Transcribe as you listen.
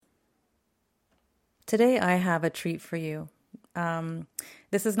Today I have a treat for you.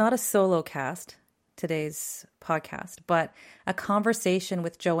 This is not a solo cast, today's podcast, but a conversation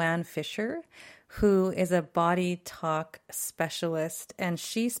with Joanne Fisher, who is a body talk specialist, and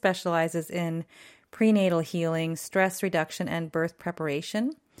she specializes in prenatal healing, stress reduction, and birth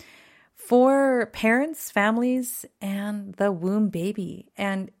preparation for parents, families, and the womb baby.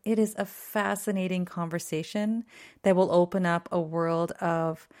 And it is a fascinating conversation that will open up a world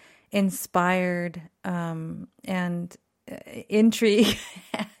of inspired and intrigue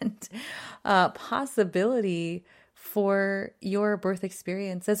and possibility for your birth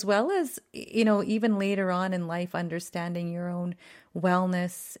experience, as well as, even later on in life, understanding your own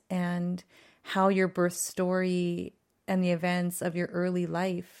wellness and how your birth story and the events of your early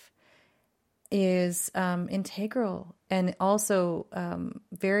life is integral and also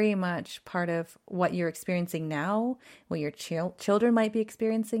very much part of what you're experiencing now, what your children might be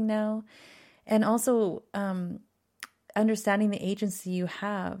experiencing now, and also understanding the agency you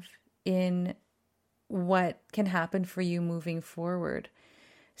have in what can happen for you moving forward.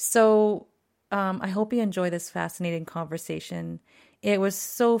 So I hope you enjoy this fascinating conversation. It was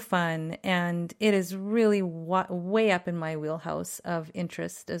so fun, and it is really way up in my wheelhouse of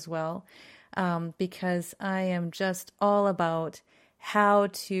interest as well. Because I am just all about how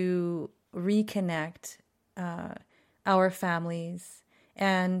to reconnect our families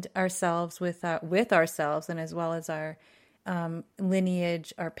and ourselves with ourselves, and as well as our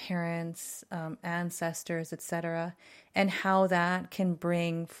lineage, our parents, ancestors, etc., and how that can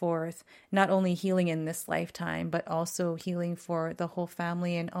bring forth not only healing in this lifetime, but also healing for the whole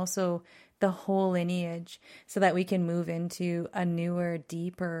family and also the whole lineage, so that we can move into a newer,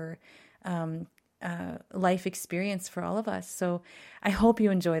 deeper life experience for all of us. So I hope you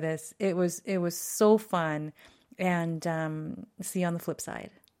enjoy this. It was so fun, and see you on the flip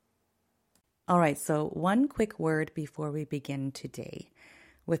side. All right, so one quick word before we begin today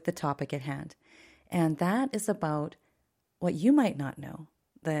with the topic at hand, and that is about what you might not know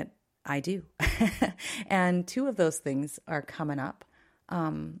that I do. And two of those things are coming up.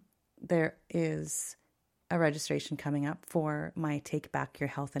 There is a registration coming up for my Take Back Your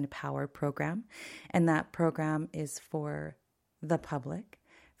Health and Power program. And that program is for the public,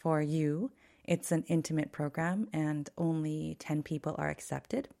 for you. It's an intimate program, and only 10 people are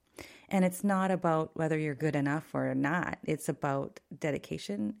accepted. And it's not about whether you're good enough or not. It's about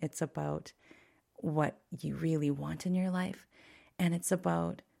dedication. It's about what you really want in your life. And it's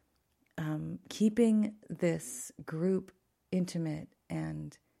about keeping this group intimate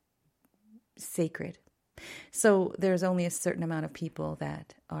and sacred. So there's only a certain amount of people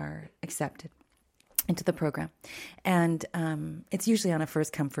that are accepted into the program. And it's usually on a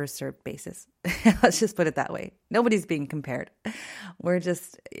first come, first served basis. Let's just put it that way. Nobody's being compared.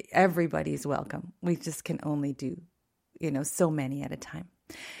 Everybody's welcome. We just can only do, so many at a time.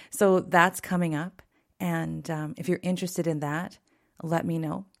 So that's coming up. And if you're interested in that, let me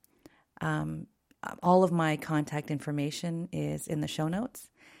know. All of my contact information is in the show notes.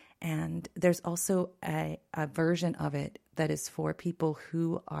 And there's also a version of it that is for people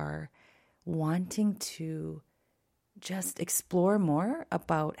who are wanting to just explore more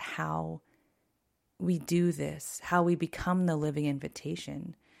about how we do this, how we become the living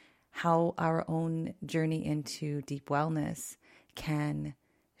invitation, how our own journey into deep wellness can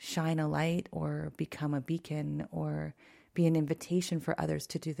shine a light or become a beacon or be an invitation for others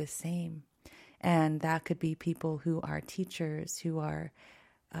to do the same. And that could be people who are teachers, who are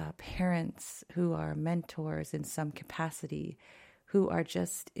parents, who are mentors in some capacity, who are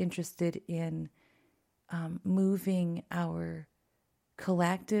just interested in moving our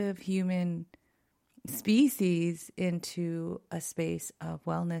collective human species into a space of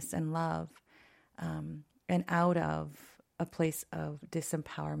wellness and love, and out of a place of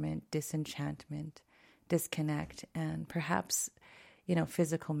disempowerment, disenchantment, disconnect, and perhaps,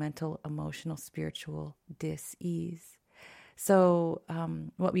 physical, mental, emotional, spiritual dis-ease. So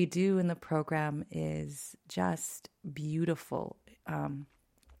what we do in the program is just beautiful.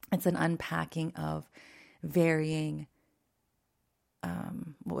 It's an unpacking of varying,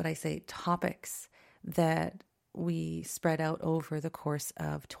 topics that we spread out over the course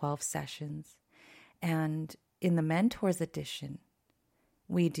of 12 sessions. And in the Mentors Edition,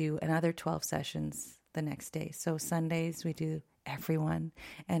 we do another 12 sessions the next day. So Sundays, we do everyone.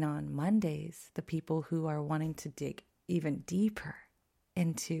 And on Mondays, the people who are wanting to dig even deeper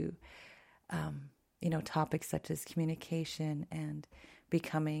into, topics such as communication and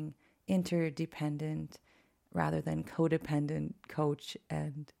becoming interdependent rather than codependent coach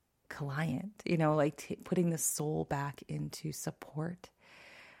and client, putting the soul back into support.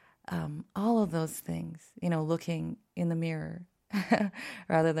 all of those things, looking in the mirror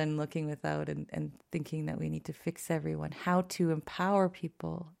rather than looking without and thinking that we need to fix everyone, how to empower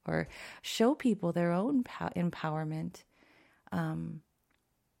people or show people their own empowerment,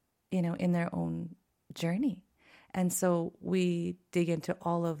 in their own journey. And so we dig into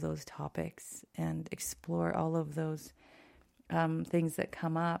all of those topics and explore all of those things that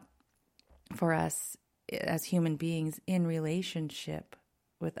come up for us as human beings in relationship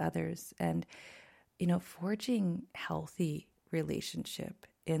with others, and forging healthy relationship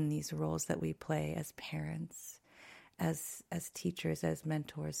in these roles that we play as parents, as teachers, as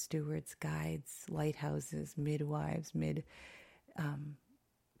mentors, stewards, guides, lighthouses, midwives,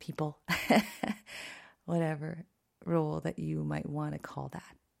 people, whatever role that you might want to call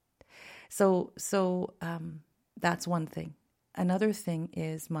that. So that's one thing. Another thing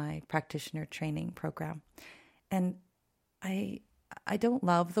is my practitioner training program. And I don't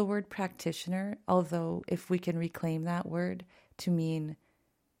love the word practitioner, although if we can reclaim that word to mean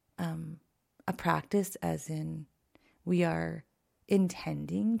a practice, as in we are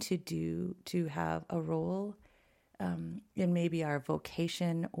intending to have a role in maybe our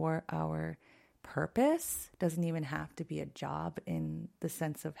vocation or our purpose. Doesn't even have to be a job in the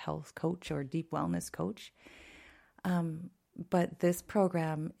sense of health coach or deep wellness coach. But this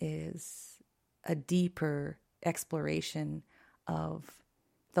program is a deeper exploration of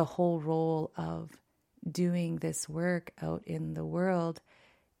the whole role of doing this work out in the world.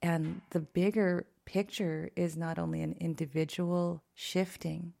 And the bigger picture is not only an individual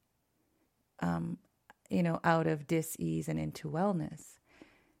shifting, out of dis-ease and into wellness,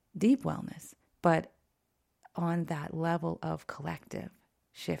 deep wellness, but on that level of collective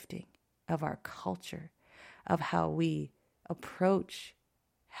shifting of our culture, of how we approach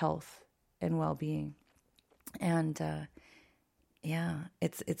health and well-being. And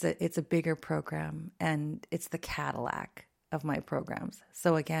it's a bigger program, and it's the Cadillac of my programs.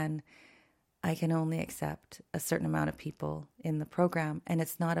 So again, I can only accept a certain amount of people in the program, and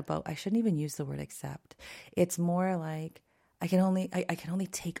it's not about, I shouldn't even use the word accept. It's more like I can only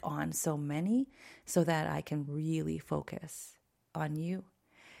take on so many so that I can really focus on you.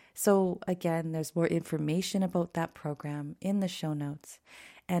 So again, there's more information about that program in the show notes.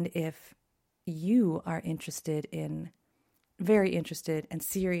 And if you are very interested and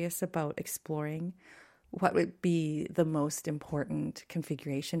serious about exploring what would be the most important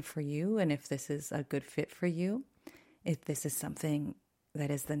configuration for you, and if this is a good fit for you, if this is something that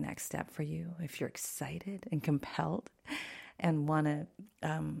is the next step for you, if you're excited and compelled and want to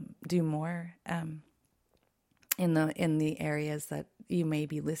do more in the areas that you may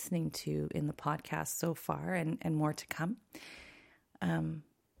be listening to in the podcast so far, and more to come,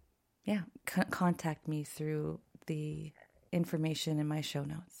 contact me through the information in my show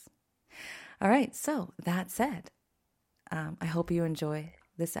notes. All right, so that said, I hope you enjoy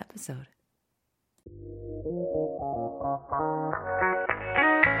this episode.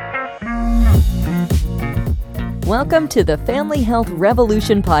 Welcome to the Family Health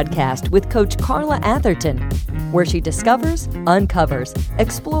Revolution podcast with Coach Carla Atherton, where she discovers, uncovers,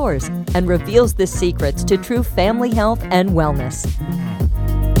 explores, and reveals the secrets to true family health and wellness.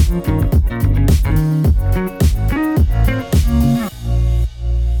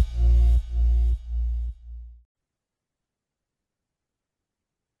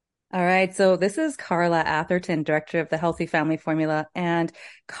 All right, so this is Carla Atherton, director of the Healthy Family Formula and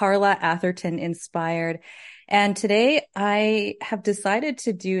Carla Atherton Inspired. And today I have decided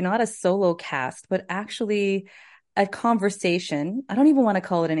to do not a solo cast, but actually a conversation. I don't even want to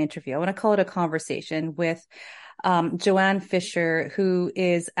call it an interview. I want to call it a conversation with Joanne Fisher, who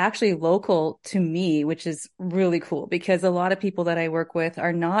is actually local to me, which is really cool because a lot of people that I work with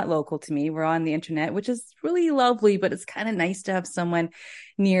are not local to me. We're on the internet, which is really lovely, but it's kind of nice to have someone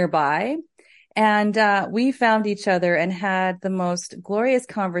nearby. And we found each other and had the most glorious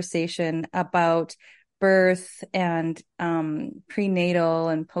conversation about birth and prenatal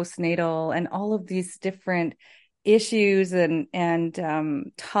and postnatal and all of these different issues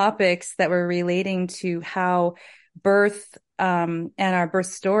and topics that were relating to how birth and our birth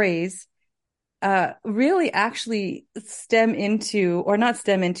stories really actually become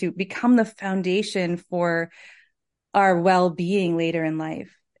the foundation for our well-being later in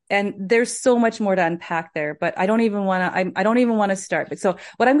life. And there's so much more to unpack there, but I don't even want to start. But so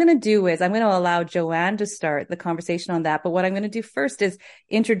what I'm going to do is I'm going to allow Joanne to start the conversation on that. But what I'm going to do first is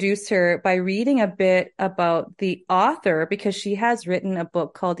introduce her by reading a bit about the author, because she has written a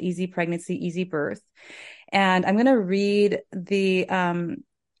book called Easy Pregnancy, Easy Birth. And I'm going to read the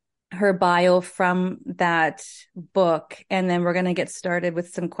her bio from that book, and then we're going to get started with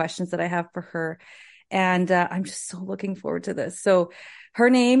some questions that I have for her. And I'm just so looking forward to this. So her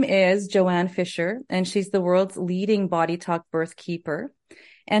name is Joanne Fisher, and she's the world's leading Body Talk birth keeper.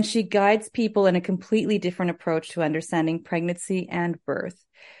 And she guides people in a completely different approach to understanding pregnancy and birth.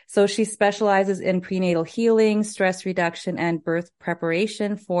 So she specializes in prenatal healing, stress reduction, and birth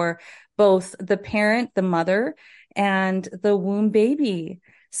preparation for both the parent, the mother, and the womb baby,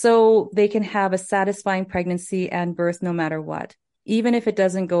 so they can have a satisfying pregnancy and birth no matter what, even if it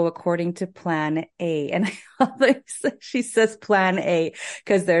doesn't go according to plan A. And I love that she says plan A,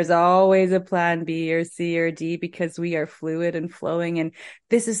 because there's always a plan B or C or D, because we are fluid and flowing. And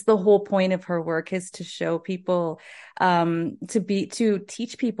this is the whole point of her work, is to show people, to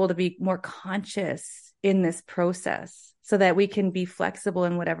teach people to be more conscious in this process, so that we can be flexible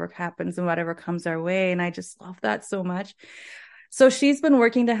in whatever happens and whatever comes our way. And I just love that so much. So she's been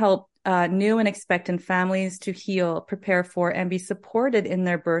working to help new and expectant families to heal, prepare for, and be supported in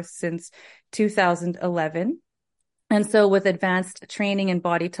their birth since 2011. And so with advanced training in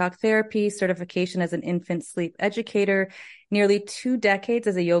body talk therapy, certification as an infant sleep educator, nearly 2 decades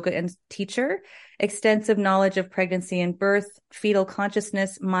as a yoga and teacher, extensive knowledge of pregnancy and birth, fetal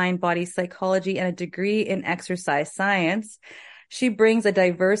consciousness, mind, body psychology, and a degree in exercise science, she brings a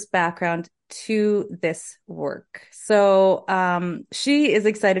diverse background to this work. So she is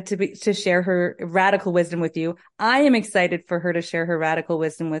excited to share her radical wisdom with you. I am excited for her to share her radical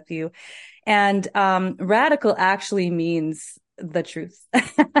wisdom with you. And radical actually means the truth.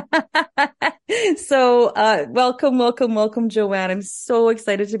 So welcome, Joanne. I'm so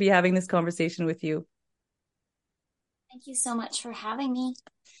excited to be having this conversation with you. Thank you so much for having me.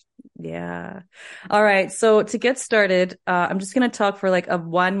 Yeah. All right. So to get started, I'm just going to talk for like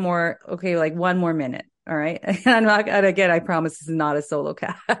one more minute. All right. And I promise this is not a solo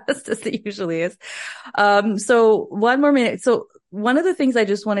cast as it usually is. So 1 more minute. So one of the things I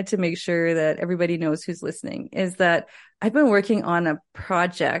just wanted to make sure that everybody knows who's listening is that I've been working on a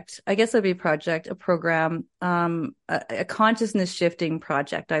project, I guess it'd be a program, a consciousness shifting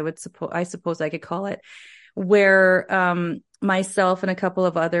project. I suppose I could call it, where, myself and a couple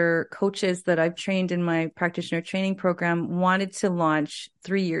of other coaches that I've trained in my practitioner training program wanted to launch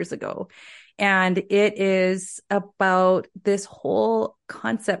 3 years ago. And it is about this whole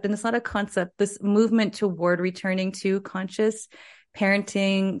concept, and it's not a concept, this movement toward returning to conscious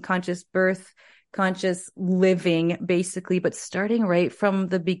parenting, conscious birth, conscious living, basically, but starting right from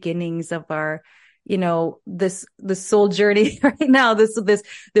the beginnings of our, this soul journey right now, this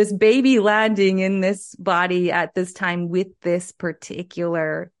baby landing in this body at this time with this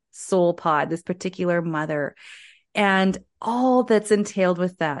particular soul pod, this particular mother, and all that's entailed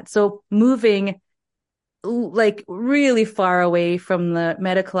with that. So moving like really far away from the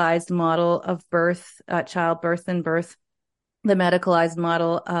medicalized model of birth, childbirth and birth, the medicalized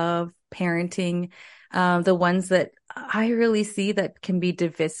model of parenting, the ones that I really see that can be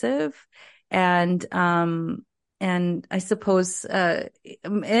divisive. And I suppose,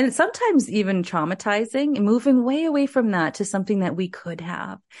 and sometimes even traumatizing, and moving way away from that to something that we could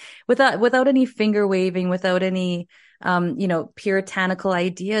have without any finger waving, without any, puritanical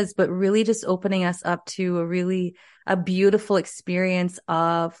ideas, but really just opening us up to a beautiful experience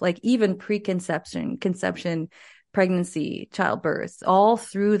of like even preconception, conception, pregnancy, childbirth, all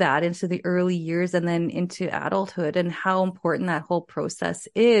through that into the early years and then into adulthood, and how important that whole process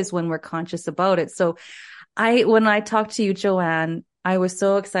is when we're conscious about it. So when I talked to you, Joanne, I was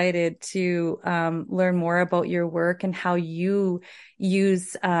so excited to learn more about your work and how you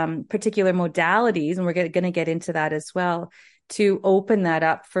use particular modalities, and we're going to get into that as well, to open that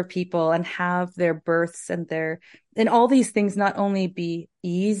up for people and have their births and all these things not only be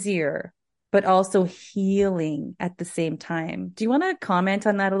easier, but also healing at the same time. Do you want to comment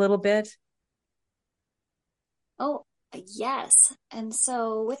on that a little bit? Oh, yes. And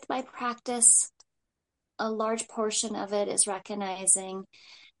so with my practice, a large portion of it is recognizing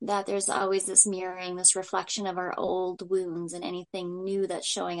that there's always this mirroring, this reflection of our old wounds and anything new that's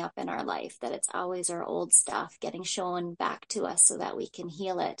showing up in our life, that it's always our old stuff getting shown back to us so that we can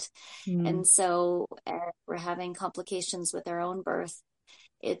heal it. And so if we're having complications with our own birth,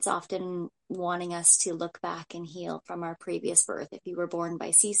 it's often wanting us to look back and heal from our previous birth. If you were born by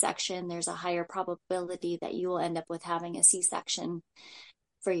C-section, there's a higher probability that you will end up with having a C-section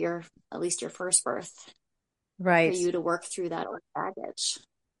for at least your first birth. Right. For you to work through that baggage.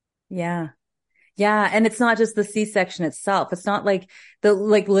 Yeah. Yeah. And it's not just the C-section itself. It's not like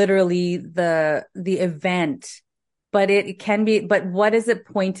literally the event, but it can be, but what is it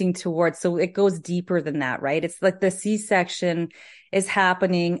pointing towards? So it goes deeper than that, right? It's like the C-section is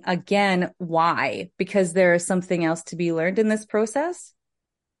happening again. Why? Because there is something else to be learned in this process?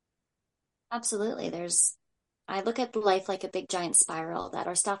 Absolutely. I look at life like a big giant spiral that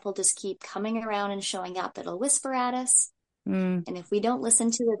our stuff will just keep coming around and showing up. It'll whisper at us. Mm. And if we don't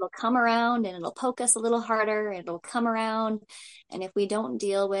listen to it, it'll come around and it'll poke us a little harder. It'll come around. And if we don't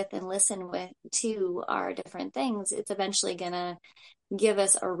deal with and listen to our different things, it's eventually going to give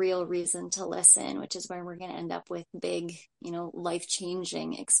us a real reason to listen, which is where we're going to end up with big,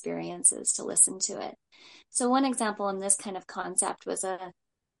 life-changing experiences to listen to it. So one example in this kind of concept was a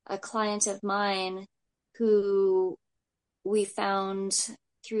client of mine who we found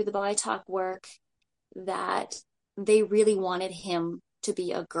through the Body Talk work that they really wanted him to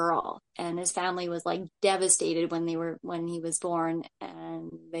be a girl, and his family was like devastated when he was born,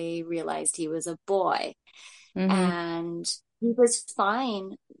 and they realized he was a boy. Mm-hmm. And he was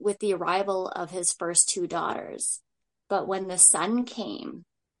fine with the arrival of his first two daughters, but when the son came,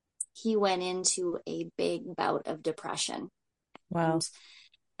 he went into a big bout of depression. Wow.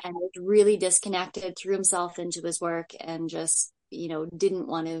 And was really disconnected, threw himself into his work, and just, didn't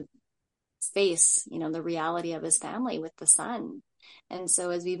want to face, the reality of his family with the son. And so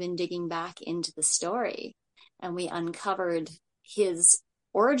as we've been digging back into the story, and we uncovered his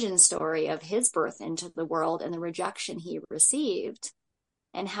origin story of his birth into the world and the rejection he received,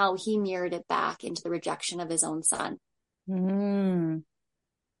 and how he mirrored it back into the rejection of his own son.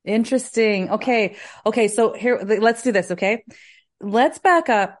 Interesting. Okay. So here, let's do this. Okay. Let's back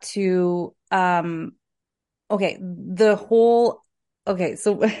up to, so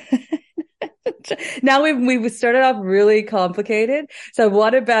now we've started off really complicated. So I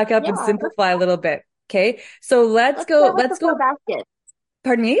want to back up and simplify a little bit. Okay. So let's go. Baskets.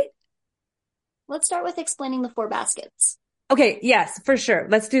 Pardon me? Let's start with explaining the 4 baskets. Okay. Yes, for sure.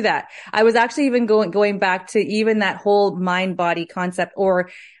 Let's do that. I was actually even going back to even that whole mind body concept, or,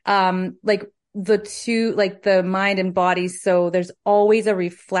 like the two, like the mind and body. So there's always a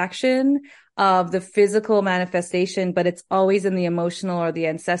reflection of the physical manifestation, but it's always in the emotional or the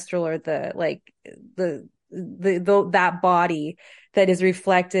ancestral or the that body that is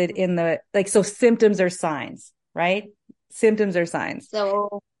reflected in the, like, so symptoms are signs, right? Symptoms are signs.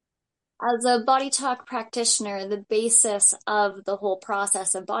 So as a Body Talk practitioner, the basis of the whole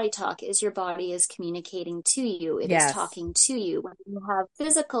process of Body Talk is your body is communicating to you. It is talking to you. When you have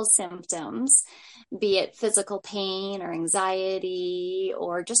physical symptoms, be it physical pain or anxiety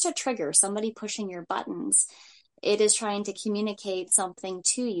or just a trigger, somebody pushing your buttons, it is trying to communicate something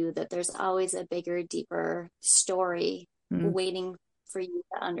to you, that there's always a bigger, deeper story waiting for you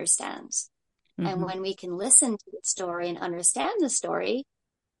to understand. And when we can listen to the story and understand the story,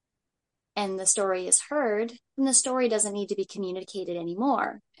 and the story is heard, then the story doesn't need to be communicated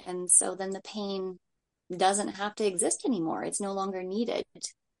anymore. And so then the pain doesn't have to exist anymore. It's no longer needed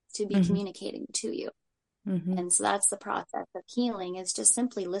to be communicating to you. And so that's the process of healing, is just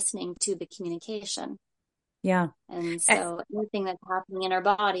simply listening to the communication. Yeah. And so everything that's happening in our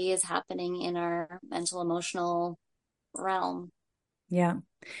body is happening in our mental, emotional realm. Yeah.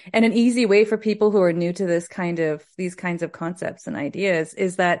 And an easy way for people who are new to these kinds of concepts and ideas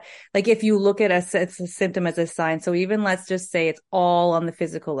is that, like, if you look at it's a symptom as a sign. So even let's just say it's all on the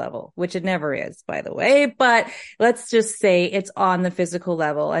physical level, which it never is, by the way, but let's just say it's on the physical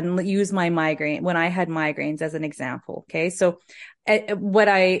level, and use my migraine, when I had migraines as an example. Okay. So what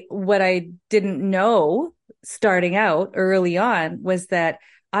I didn't know starting out early on was that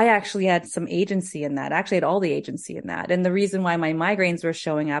I actually had some agency in that. I actually had all the agency in that. And the reason why my migraines were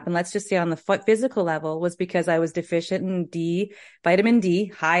showing up, and let's just say on the physical level, was because I was deficient in vitamin D,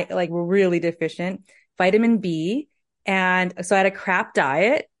 high, like really deficient, vitamin B. And so I had a crap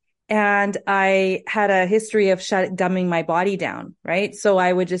diet, and I had a history of dumbing my body down, right? So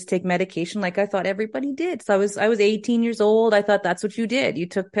I would just take medication like I thought everybody did. So I was 18 years old. I thought that's what you did. You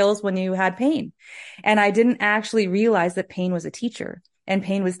took pills when you had pain. And I didn't actually realize that pain was a teacher. And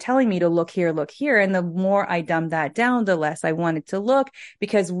pain was telling me to look here. And the more I dumbed that down, the less I wanted to look,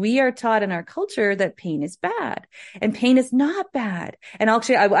 because we are taught in our culture that pain is bad, and pain is not bad. And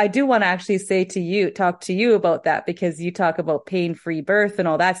actually, I do want to actually talk to you about that, because you talk about pain-free birth and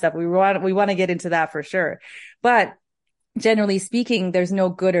all that stuff. We want to get into that for sure. But generally speaking, there's no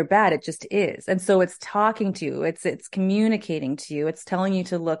good or bad. It just is. And so it's talking to you. It's communicating to you. It's telling you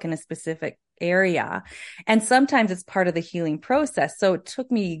to look in a specific area. And sometimes it's part of the healing process. So it took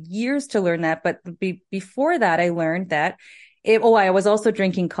me years to learn that. But before that, I learned that I was also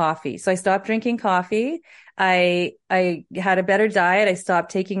drinking coffee. So I stopped drinking coffee. I had a better diet. I stopped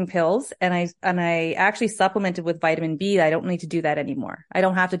taking pills, and I actually supplemented with vitamin B. I don't need to do that anymore. I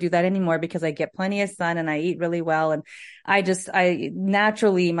don't have to do that anymore because I get plenty of sun and I eat really well. And I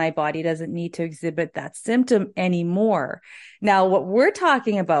naturally, my body doesn't need to exhibit that symptom anymore. Now, what we're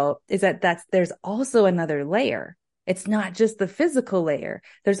talking about is that there's also another layer. It's not just the physical layer.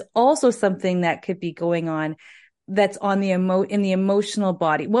 There's also something that could be going on that's on in the emotional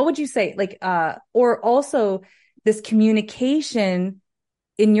body. What would you say? Or also this communication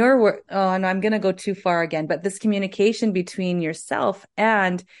in your work. Oh, no, I'm going to go too far again, but this communication between yourself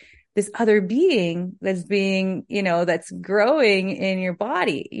and this other being that's being, that's growing in your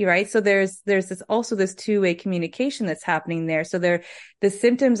body, right? So there's this two-way communication that's happening there. So the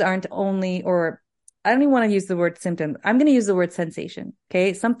symptoms aren't only, or I don't even want to use the word symptom. I'm going to use the word sensation.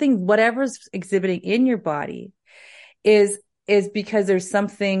 Okay. Whatever's exhibiting in your body is because there's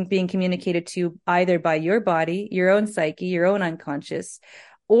something being communicated to you either by your body, your own psyche, your own unconscious,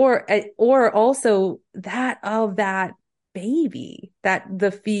 or also that of that baby, that the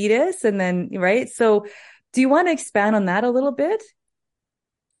fetus. And then, right. So do you want to expand on that a little bit?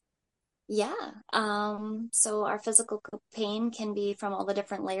 Yeah. So our physical pain can be from all the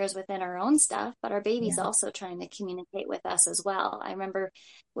different layers within our own stuff, but our baby's also trying to communicate with us as well. I remember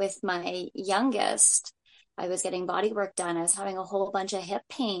with my youngest, I was getting body work done. I was having a whole bunch of hip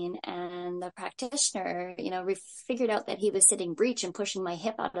pain, and the practitioner, figured out that he was sitting breech and pushing my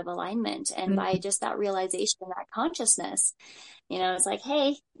hip out of alignment. And by just that realization, that consciousness, it's like,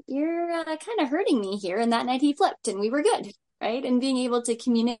 hey, you're kind of hurting me here. And that night he flipped and we were good. Right. And being able to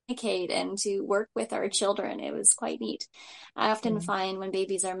communicate and to work with our children, it was quite neat. I often find when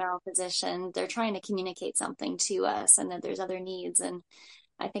babies are malpositioned, they're trying to communicate something to us and that there's other needs. And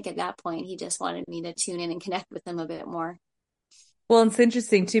I think at that point, he just wanted me to tune in and connect with them a bit more. Well, it's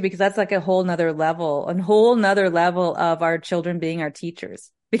interesting too, because that's like a whole nother level of our children being our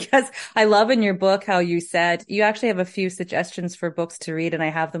teachers. Because I love in your book how you said you actually have a few suggestions for books to read, and I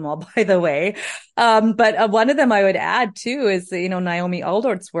have them all, by the way. But one of them I would add too is, Naomi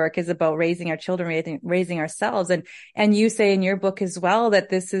Aldert's work is about raising our children, raising ourselves. And you say in your book as well that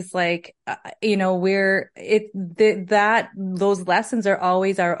this is like, those lessons are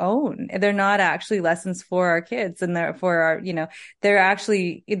always our own. They're not actually lessons for our kids, and they're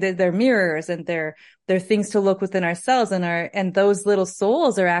actually, they're mirrors, and they're things to look within ourselves, and those little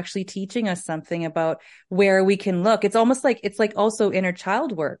souls are actually teaching us something about where we can look. It's like also inner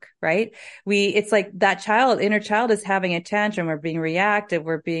child work, right? It's like that inner child is having a tantrum. We're being reactive.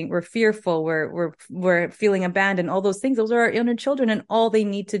 We're fearful. We're feeling abandoned. All those things. Those are our inner children, and all they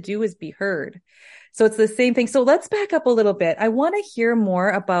need to do is be heard. So it's the same thing. So let's back up a little bit. I want to hear more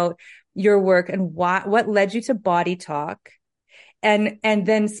about your work and what led you to Body Talk. And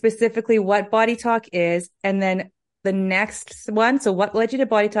then specifically what Body Talk is, and then the next one. So what led you to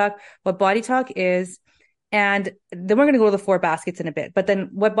Body Talk, what Body Talk is, and then we're going to go to the 4 baskets in a bit, but then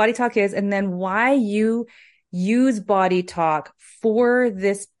what Body Talk is, and then why you use Body Talk for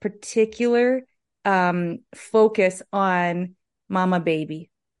this particular focus on mama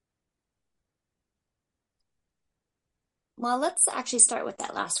baby. Well, let's actually start with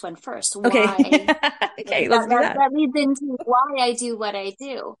that last one first. Okay. Why? Okay, let's do that. That leads into why I do what I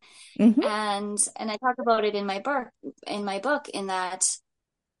do. Mm-hmm. And I talk about it in my book in that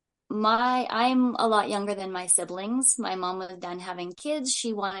I'm a lot younger than my siblings. My mom was done having kids.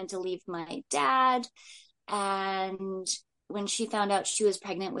 She wanted to leave my dad. And when she found out she was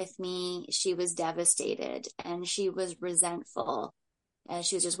pregnant with me, she was devastated and she was resentful. And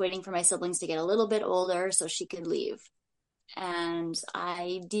she was just waiting for my siblings to get a little bit older so she could leave. And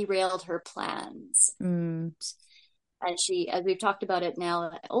I derailed her plans. And she, as we've talked about it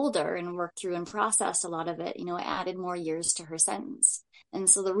now, older and worked through and processed a lot of it, I added more years to her sentence. And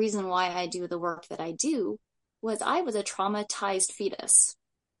so the reason why I do the work that I do was I was a traumatized fetus,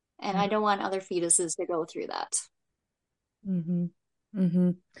 and I don't want other fetuses to go through that. Mm-hmm. Mm-hmm.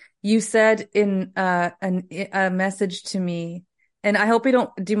 You said in a message to me, and I hope do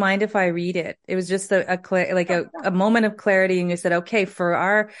you mind if I read it? It was just a moment of clarity. And you said, okay,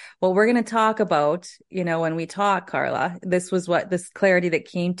 for what we're going to talk about, when we talk, Carla, this was this clarity that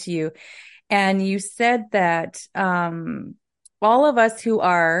came to you. And you said that, all of us who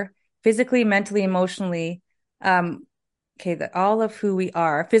are physically, mentally, emotionally, all of who we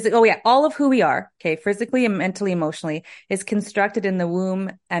are, all of who we are, physically and mentally, emotionally, is constructed in the womb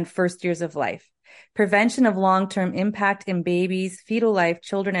and first years of life. Prevention of long-term impact in babies, fetal life,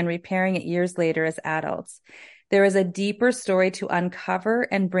 children, and repairing it years later as adults. There is a deeper story to uncover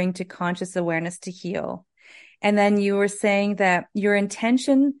and bring to conscious awareness to heal. And then you were saying that your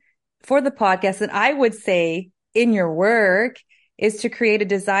intention for the podcast, and I would say in your work, is to create a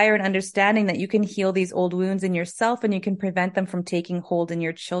desire and understanding that you can heal these old wounds in yourself and you can prevent them from taking hold in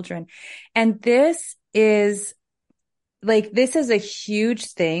your children. And this is a huge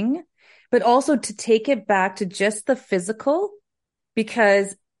thing, but also to take it back to just the physical,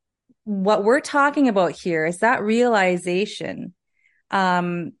 because what we're talking about here is that realization.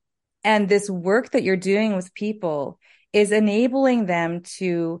 And this work that you're doing with people is enabling them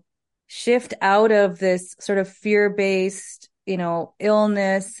to shift out of this sort of fear-based,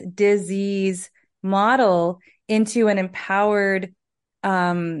 illness, disease model into an empowered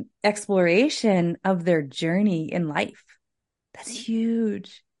exploration of their journey in life. That's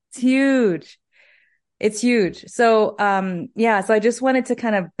huge. It's huge. It's huge. So, so I just wanted to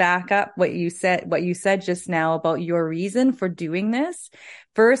kind of back up what you said just now about your reason for doing this.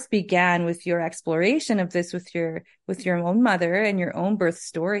 First began with your exploration of this with your own mother and your own birth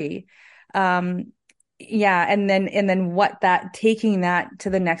story. And then taking that to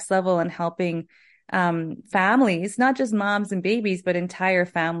the next level and helping, families, not just moms and babies, but entire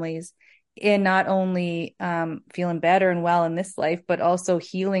families, in not only feeling better and well in this life, but also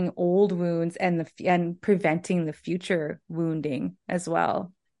healing old wounds and preventing the future wounding as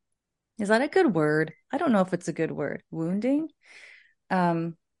well. Is that a good word? I don't know if it's a good word. Wounding?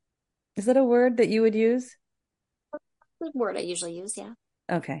 Is that a word that you would use? Good word I usually use, yeah.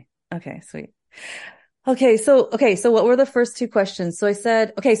 Okay, sweet. Okay, so what were the first two questions? So I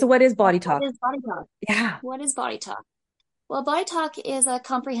said, so what is body talk? What is body talk? Yeah. What is body talk? Well, body talk is a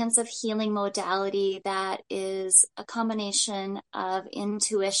comprehensive healing modality that is a combination of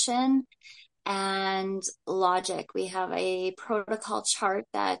intuition and logic. We have a protocol chart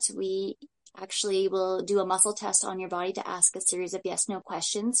that we actually will do a muscle test on your body to ask a series of yes/no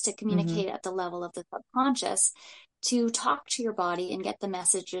questions to communicate at the level of the subconscious, to talk to your body and get the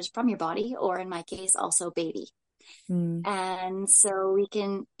messages from your body, or in my case, also baby. And so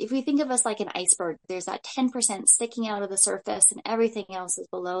if we think of us like an iceberg, there's that 10% sticking out of the surface and everything else is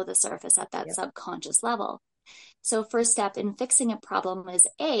below the surface at that subconscious level. So first step in fixing a problem is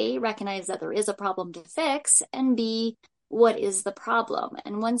A, recognize that there is a problem to fix, and B, what is the problem?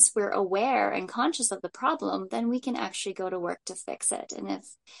 And once we're aware and conscious of the problem, then we can actually go to work to fix it. And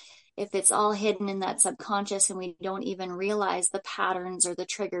if it's all hidden in that subconscious and we don't even realize the patterns or the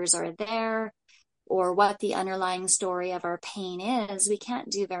triggers are there, or what the underlying story of our pain is, we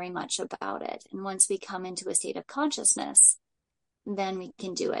can't do very much about it. And once we come into a state of consciousness, then we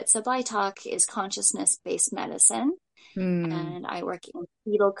can do it. So Body Talk is consciousness-based medicine. And I work in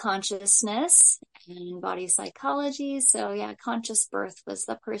fetal consciousness and body psychology. So yeah, conscious birth was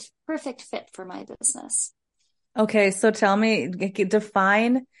the perfect fit for my business. Okay, so tell me,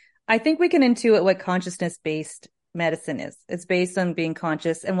 define, I think we can intuit what consciousness-based medicine is. It's based on being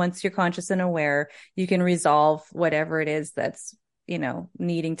conscious. And once you're conscious and aware, you can resolve whatever it is that's,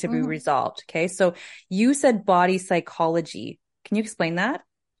 needing to be resolved. Okay. So you said body psychology. Can you explain that?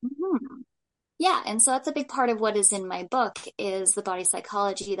 Yeah. And so that's a big part of what is in my book is the body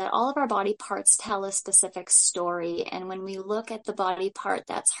psychology, that all of our body parts tell a specific story. And when we look at the body part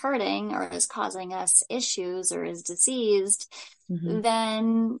that's hurting or is causing us issues or is diseased,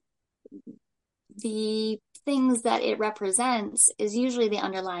 then the things that it represents is usually the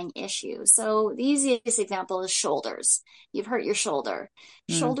underlying issue. So the easiest example is shoulders. You've hurt your shoulder.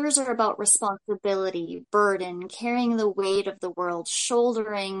 Shoulders are about responsibility, burden, carrying the weight of the world,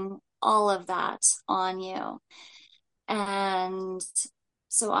 shouldering all of that on you. And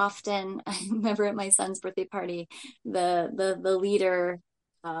so often, I remember at my son's birthday party, the leader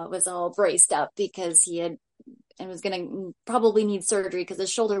was all braced up because he had and was going to probably need surgery because his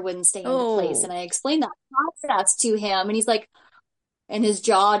shoulder wouldn't stay into place. And I explained that process to him and he's like, and his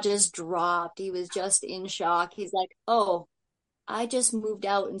jaw just dropped. He was just in shock. He's like, oh, I just moved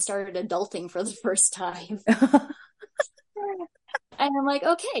out and started adulting for the first time. And I'm like,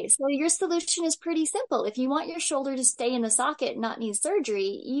 okay, so your solution is pretty simple. If you want your shoulder to stay in the socket and not need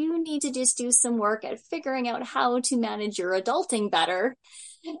surgery, you need to just do some work at figuring out how to manage your adulting better,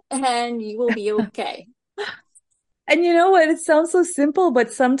 and you will be okay. And you know what? It sounds so simple,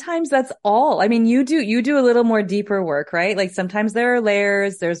 but sometimes that's all. I mean, you do a little more deeper work, right? Like sometimes there are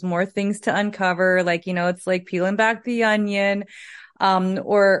layers, there's more things to uncover. Like, it's like peeling back the onion,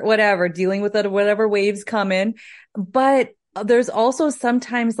 or whatever, dealing with it, whatever waves come in. But there's also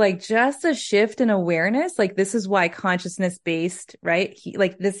sometimes like just a shift in awareness. Like this is why consciousness based, right?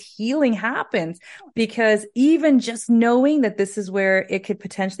 Like this healing happens because even just knowing that this is where it could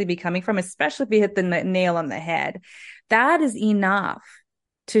potentially be coming from, especially if you hit the nail on the head, that is enough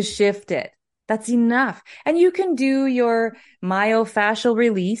to shift it. That's enough. And you can do your myofascial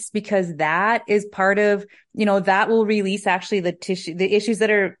release, because that is part of, that will release actually the tissue, the issues that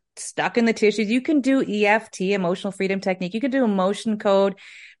are stuck in the tissues. You can do EFT, emotional freedom technique. You can do emotion code.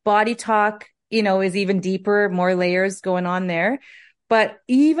 Body talk, is even deeper, more layers going on there. But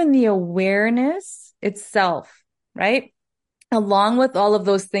even the awareness itself, right? Along with all of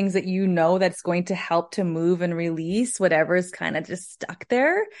those things that that's going to help to move and release whatever is kind of just stuck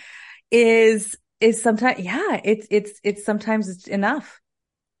there, is sometimes, it's sometimes it's enough.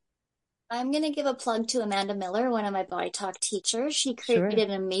 I'm going to give a plug to Amanda Miller, one of my Body Talk teachers. She Sure. created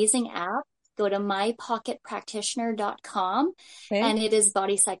an amazing app. Go to mypocketpractitioner.com, Okay. and it is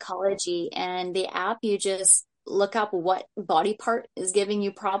body psychology. And the app, you just look up what body part is giving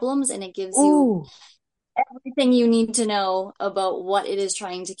you problems, and it gives you everything you need to know about what it is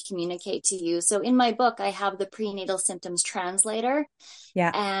trying to communicate to you. So in my book, I have the prenatal symptoms translator,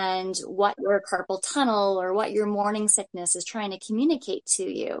 and what your carpal tunnel or what your morning sickness is trying to communicate to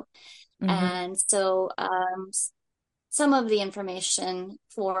you. Mm-hmm. And so some of the information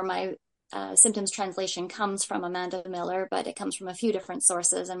for my symptoms translation comes from Amanda Miller, but it comes from a few different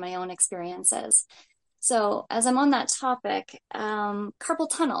sources and my own experiences. So as I'm on that topic, carpal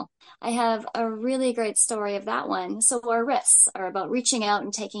tunnel, I have a really great story of that one. So our wrists are about reaching out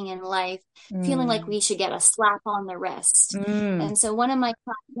and taking in life, feeling like we should get a slap on the wrist. And so one of my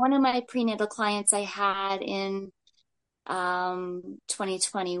prenatal clients I had in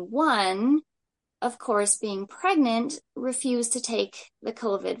 2021, of course, being pregnant, refused to take the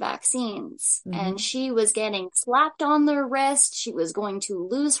COVID vaccines. Mm-hmm. And she was getting slapped on the wrist. She was going to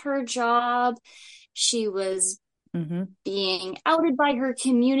lose her job. She was being outed by her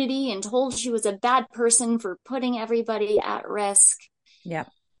community and told she was a bad person for putting everybody at risk. Yeah.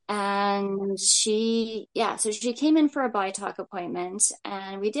 And so she came in for a Body Talk appointment,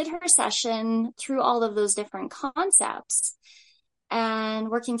 and we did her session through all of those different concepts and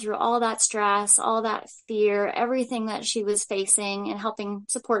working through all that stress, all that fear, everything that she was facing, and helping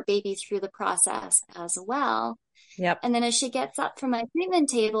support baby through the process as well. Yep. And then as she gets up from my treatment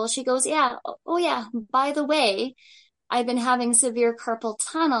table, she goes, by the way, I've been having severe carpal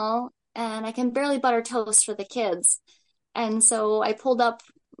tunnel and I can barely butter toast for the kids. And so I pulled up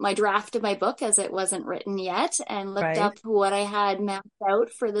my draft of my book, as it wasn't written yet, and looked up what I had mapped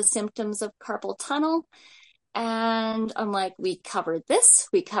out for the symptoms of carpal tunnel. And I'm like, we covered this,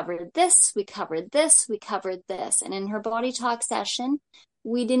 we covered this, we covered this, we covered this. And in her Body Talk session,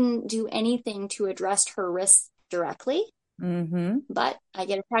 we didn't do anything to address her wrists directly. Mm-hmm. But I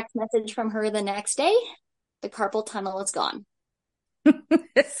get a text message from her the next day. The carpal tunnel is gone.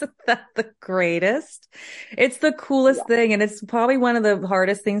 Isn't that the greatest? It's the coolest thing. And it's probably one of the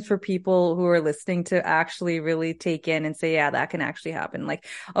hardest things for people who are listening to actually really take in and say, yeah, that can actually happen. Like,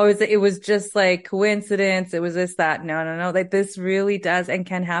 it was just like coincidence. It was this, that. No. Like, this really does and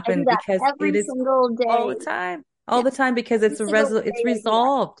can happen because it is single day. All the time, because it's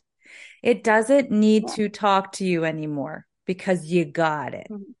resolved. It doesn't need to talk to you anymore because you got it.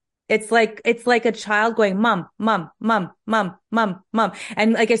 Mm-hmm. It's like a child going, mom, mom, mom, mom, mom, mom.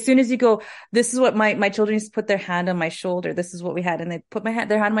 And like, as soon as you go, this is what my children used to put their hand on my shoulder. This is what we had. And they put their hand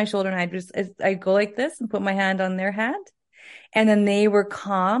on my shoulder, and I go like this and put my hand on their hand. And then they were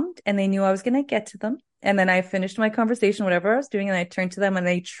calmed and they knew I was going to get to them. And then I finished my conversation, whatever I was doing, and I turned to them and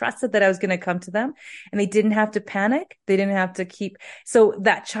they trusted that I was going to come to them, and they didn't have to panic. They didn't have to so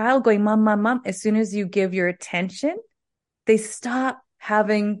that child going, mom, mom, mom, as soon as you give your attention, they stop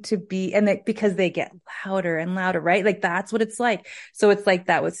having to be, because they get louder and louder, right? Like, that's what it's like. So it's like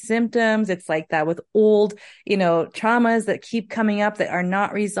that with symptoms. It's like that with old, traumas that keep coming up that are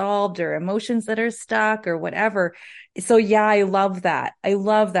not resolved, or emotions that are stuck or whatever. So yeah, I love that.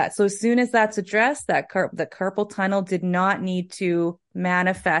 So as soon as that's addressed, the carpal tunnel did not need to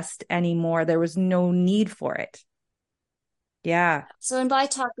manifest anymore. There was no need for it. Yeah. So in Body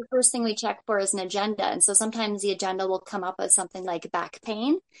Talk, the first thing we check for is an agenda. And so sometimes the agenda will come up as something like back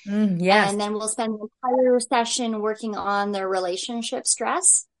pain. Yes. And then we'll spend the entire session working on their relationship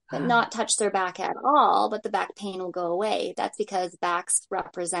stress, but not touch their back at all, but the back pain will go away. That's because backs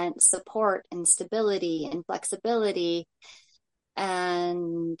represent support and stability and flexibility.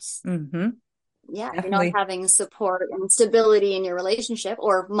 And definitely. You're not having support and stability in your relationship,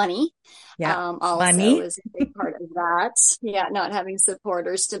 or money. Also is a big part of that. Yeah, not having support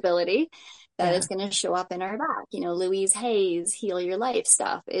or stability. That is going to show up in our back. Louise Hay's Heal Your Life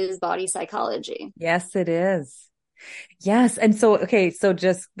stuff is body psychology. Yes, it is. Yes. And so, okay, so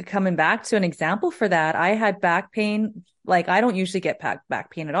just coming back to an example for that, I had back pain. Like I don't usually get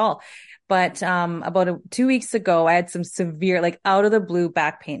back pain at all. But about 2 weeks ago, I had some severe, like out of the blue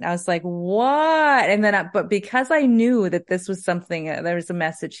back pain. I was like, what? And then, but because I knew that this was something, there was a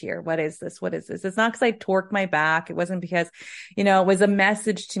message here. What is this? What is this? It's not because I torqued my back. It wasn't because, it was a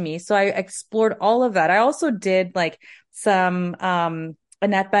message to me. So I explored all of that. I also did like some,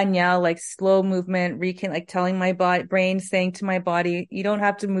 Annette Bagnell, like slow movement, like telling my brain, saying to my body, you don't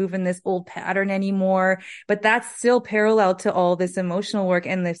have to move in this old pattern anymore. But that's still parallel to all this emotional work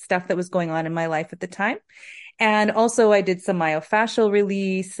and the stuff that was going on in my life at the time. And also I did some myofascial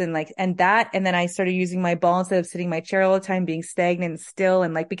release and then I started using my ball instead of sitting in my chair all the time, being stagnant and still.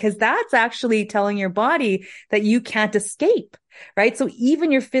 And because that's actually telling your body that you can't escape, right? So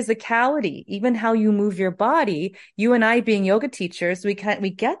even your physicality, even how you move your body, you and I being yoga teachers, we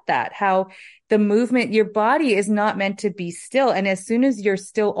get that, how the movement, your body is not meant to be still. And as soon as you're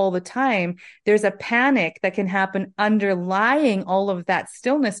still all the time, there's a panic that can happen underlying all of that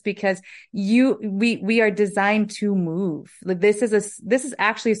stillness because we are designed to move. This is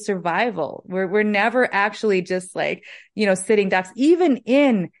actually survival. We're never actually just sitting ducks. Even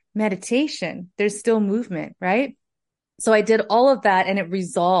in meditation, there's still movement, right? So I did all of that and it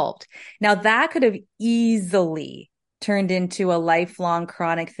resolved. Now that could have easily turned into a lifelong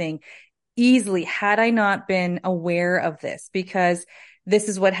chronic thing. Easily, had I not been aware of this, because this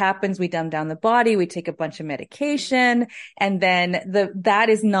is what happens. We dumb down the body. We take a bunch of medication and then that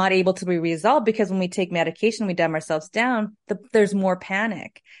is not able to be resolved because when we take medication, we dumb ourselves down. There's more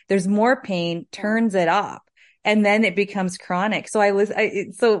panic. There's more pain, turns it up. And then it becomes chronic. So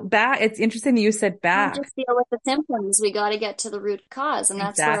it's interesting that you said back. Don't just deal with the symptoms. We got to get to the root cause. And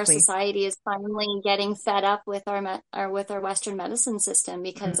that's where our society is finally getting fed up with with our Western medicine system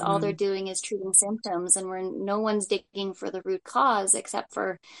because all they're doing is treating symptoms and no one's digging for the root cause except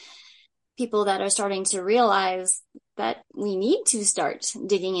for people that are starting to realize that we need to start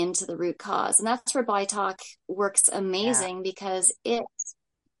digging into the root cause. And that's where BioTalk works amazing because it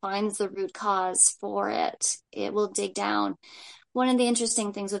finds the root cause for it. It will dig down. One of the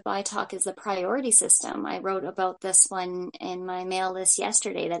interesting things with BioTalk is the priority system. I wrote about this one in my mail list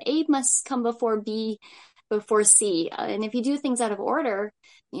yesterday, that A must come before B, before C. And if you do things out of order,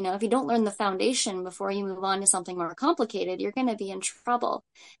 if you don't learn the foundation before you move on to something more complicated, you're going to be in trouble.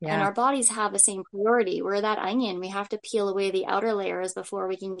 Yeah. And our bodies have the same priority. We're that onion. We have to peel away the outer layers before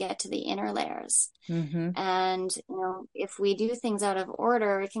we can get to the inner layers. Mm-hmm. And, if we do things out of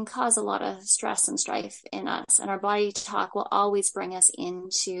order, it can cause a lot of stress and strife in us. And our BioTalk will always bring us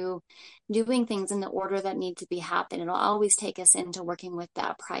into doing things in the order that need to be happened. It'll always take us into working with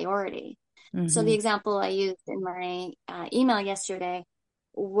that priority. Mm-hmm. So the example I used in my email yesterday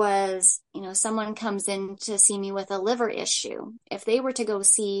was, someone comes in to see me with a liver issue. If they were to go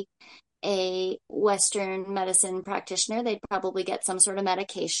see a Western medicine practitioner, they'd probably get some sort of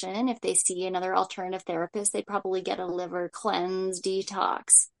medication. If they see another alternative therapist, they'd probably get a liver cleanse,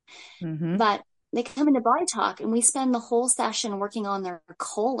 detox. Mm-hmm. But they come into BioTalk and we spend the whole session working on their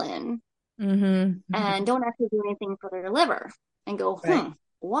colon and don't actually do anything for their liver and go,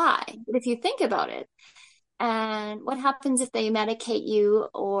 why? But if you think about it, and what happens if they medicate you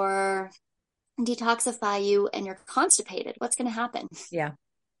or detoxify you and you're constipated? What's going to happen? Yeah.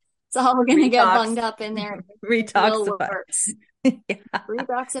 It's all going to get bunged up in there. Retoxify.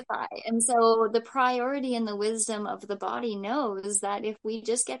 Retoxify. And so the priority and the wisdom of the body knows that if we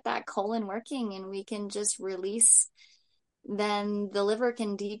just get that colon working and we can just release, then the liver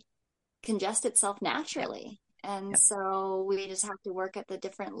can decongest itself naturally. And so we just have to work at the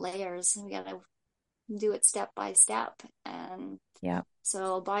different layers. We got to do it step by step. And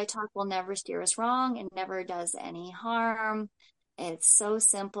so BioTalk will never steer us wrong. It never does any harm. It's so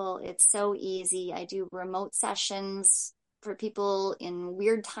simple. It's so easy. I do remote sessions for people in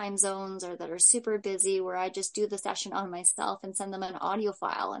weird time zones or that are super busy where I just do the session on myself and send them an audio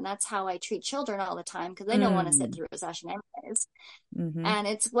file. And that's how I treat children all the time because they don't want to sit through a session anyways. Mm-hmm. And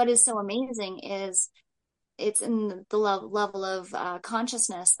it's what is so amazing is it's in the level of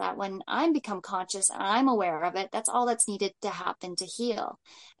consciousness that when I become conscious and I'm aware of it, that's all that's needed to happen to heal.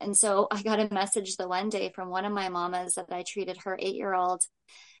 And so I got a message the one day from one of my mamas that I treated her 8-year-old.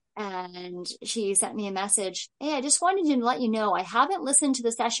 And she sent me a message. Hey, I just wanted to let you know, I haven't listened to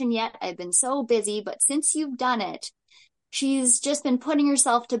the session yet. I've been so busy, but since you've done it, she's just been putting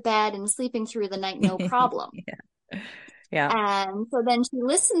herself to bed and sleeping through the night, no problem. Yeah. And so then she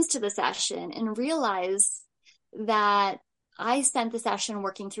listens to the session and realized that I spent the session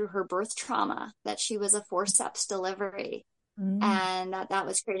working through her birth trauma, that she was a forceps delivery. And that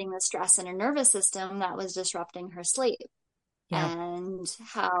was creating the stress in her nervous system that was disrupting her sleep. Yeah. And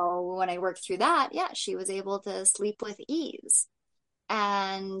how, when I worked through that, yeah, she was able to sleep with ease.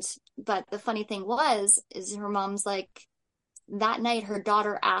 But the funny thing is her mom's like, that night her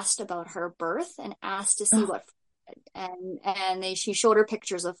daughter asked about her birth and asked to see what, she showed her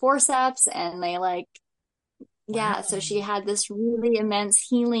pictures of forceps, and they like, yeah, so she had this really immense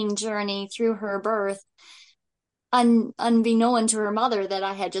healing journey through her birth, unbeknown to her mother that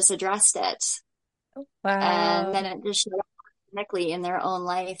I had just addressed it. Wow. And then it just showed up automatically in their own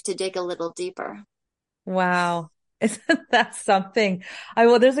life to dig a little deeper. Wow. Isn't that something?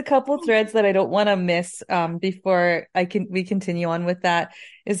 There's a couple threads that I don't want to miss before we continue on with that.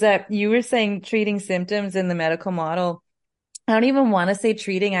 Is that you were saying treating symptoms in the medical model? I don't even want to say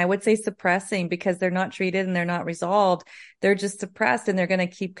treating. I would say suppressing, because they're not treated and they're not resolved. They're just suppressed, and they're going to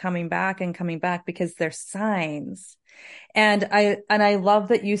keep coming back and coming back because they're signs. And I love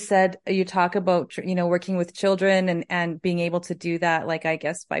that you said, you talk about, working with children and being able to do that, like, I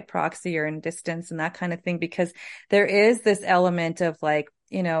guess by proxy or in distance and that kind of thing, because there is this element of like,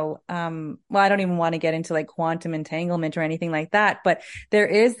 well, I don't even want to get into like quantum entanglement or anything like that, but there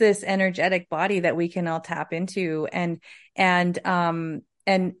is this energetic body that we can all tap into,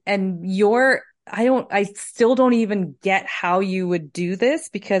 I still don't even get how you would do this,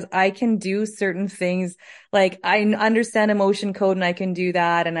 because I can do certain things. Like, I understand emotion code and I can do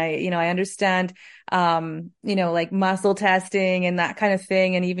that. And I understand, like muscle testing and that kind of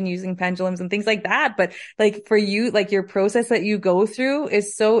thing, and even using pendulums and things like that. But like for you, like your process that you go through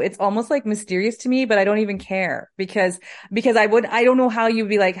it's almost like mysterious to me, but I don't even care, because I don't know how you'd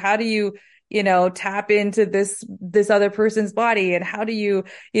be like, how do you, tap into this other person's body, and how do you,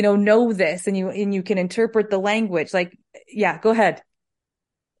 know this, and you can interpret the language. Like, yeah, go ahead.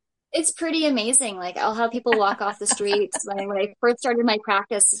 It's pretty amazing. Like, I'll have people walk off the streets. When I first started my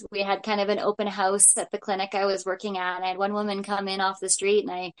practice, we had kind of an open house at the clinic I was working at. I had one woman come in off the street,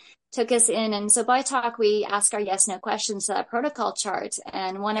 and I took us in. And so by talk, we ask our yes, no questions to that protocol chart.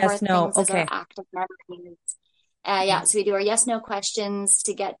 And one of our things is our active memories. So we do our yes, no questions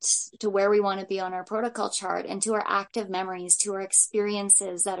to get to where we want to be on our protocol chart, and to our active memories, to our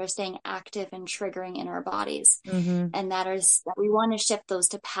experiences that are staying active and triggering in our bodies. And that we want to shift those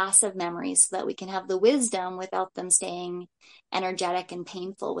to passive memories so that we can have the wisdom without them staying energetic and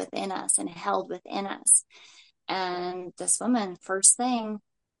painful within us and held within us. And this woman, first thing,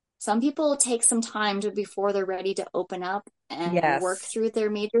 some people take some time before they're ready to open up and work through their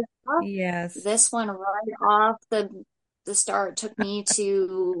major stuff. Yes. This one right off the start took me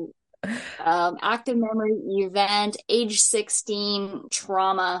to active memory event, age 16,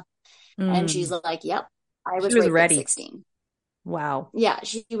 trauma. And she's like, yep, I was ready at 16. Wow. Yeah,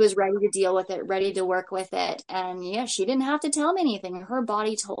 she was ready to deal with it, ready to work with it. And yeah, she didn't have to tell me anything. Her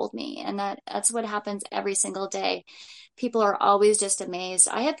body told me. And that's what happens every single day. People are always just amazed.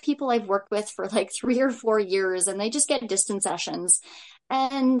 I have people I've worked with for like 3 or 4 years, and they just get distance sessions.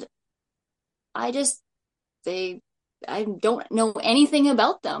 And I don't know anything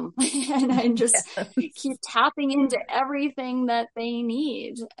about them. And I just keep tapping into everything that they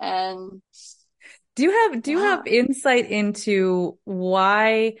need. And do you have insight into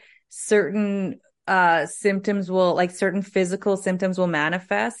why certain symptoms certain physical symptoms will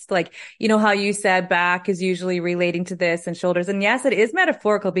manifest? Like, how you said back is usually relating to this, and shoulders. And yes, it is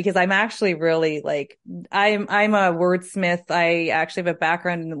metaphorical, because I'm actually really like, I'm a wordsmith. I actually have a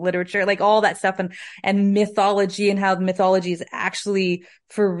background in literature, like all that stuff, and mythology, and how mythology is actually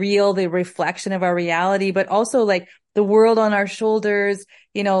for real, the reflection of our reality, but also like the world on our shoulders,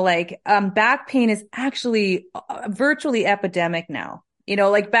 back pain is actually virtually epidemic now.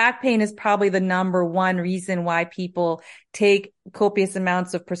 Like back pain is probably the number one reason why people take copious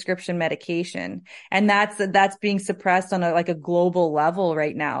amounts of prescription medication. And that's being suppressed on a global level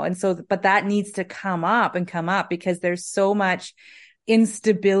right now. And so, but that needs to come up because there's so much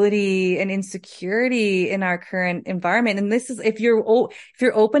instability and insecurity in our current environment. And this is, if you're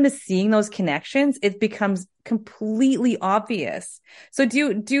open to seeing those connections, it becomes completely obvious. So this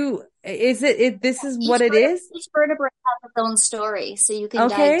is what it is? Each vertebrae has its own story, so you can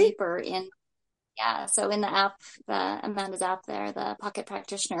dive deeper in. Yeah, so in the app, Amanda's app there, the Pocket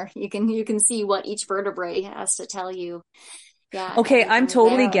Practitioner, you can see what each vertebrae has to tell you. Yeah. Okay, I'm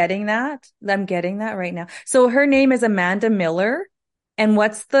totally getting that. I'm getting that right now. So her name is Amanda Miller. And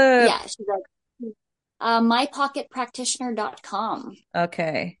what's the... Yeah, she's like mypocketpractitioner.com.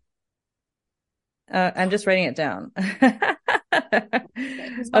 Okay. I'm just writing it down.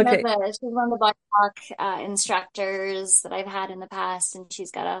 Okay. She's one of the body talk instructors that I've had in the past, and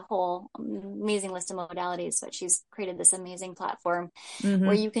she's got a whole amazing list of modalities. But she's created this amazing platform where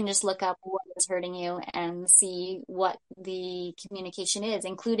Mm-hmm. you can just look up what is hurting you and see what the communication is,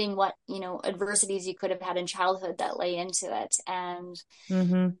 including what, adversities you could have had in childhood that lay into it, and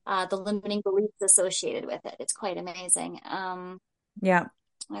Mm-hmm. the limiting beliefs associated with it. It's quite amazing. Yeah.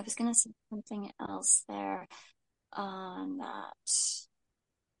 I was going to say something else there on that.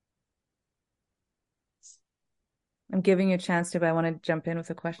 I'm giving you a chance to, but I want to jump in with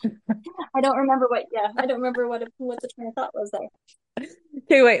a question. I don't remember what the train of thought was there.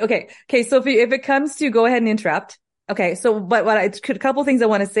 Okay, wait. Okay. So if it comes to, go ahead and interrupt. Okay. So, but a couple things I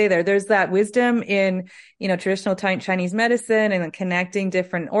want to say there. There's that wisdom in, traditional Chinese medicine and connecting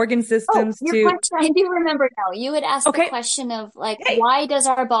different organ Oh, systems your to, question, I do remember now. You had asked the okay. question of like, Hey. why does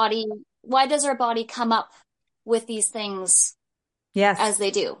our body come up with these things as Yes.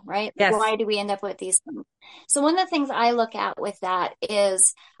 they do, right? Yes. Why do we end up with these things? So one of the things I look at with that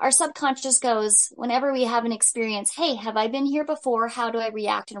is our subconscious goes, whenever we have an experience, hey, have I been here before? How do I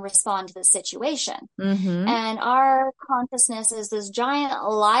react and respond to the situation? Mm-hmm. And our consciousness is this giant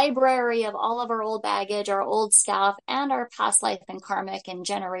library of all of our old baggage, our old stuff, and our past life and karmic and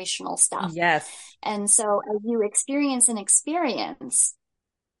generational stuff. Yes. And so as you experience an experience,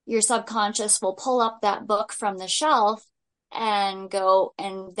 your subconscious will pull up that book from the shelf and go,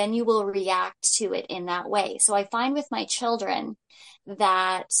 and then you will react to it in that way. So I find with my children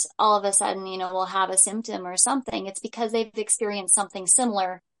that all of a sudden, we'll have a symptom or something. It's because they've experienced something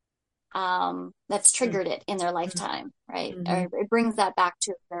similar that's triggered it in their lifetime, right? Mm-hmm. Or it brings that back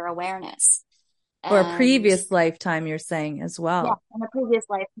to their awareness. Or a And previous lifetime, you're saying as yeah, well. in a previous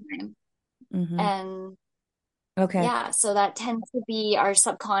lifetime. Mm-hmm. And Okay. yeah, so that tends to be our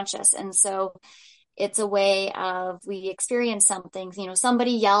subconscious. And so it's a way of, we experience something,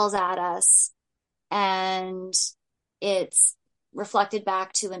 somebody yells at us and it's reflected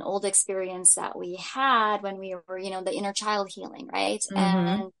back to an old experience that we had when we were, the inner child healing, right? Mm-hmm.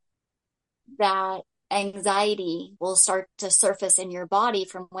 And that anxiety will start to surface in your body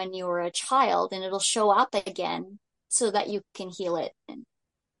from when you were a child, and it'll show up again so that you can heal it. And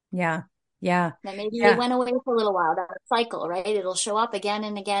Yeah. Yeah. that maybe it Yeah. went away for a little while, that cycle, right? It'll show up again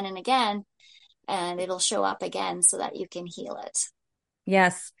and again and again, and it'll show up again so that you can heal it.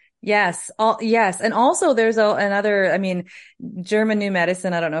 Yes. Yes. Yes. And also there's another, I mean, German new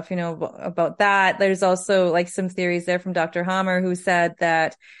medicine. I don't know if you know about that. There's also like some theories there from Dr. Hammer who said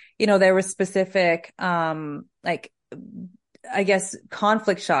that, there was specific, like, I guess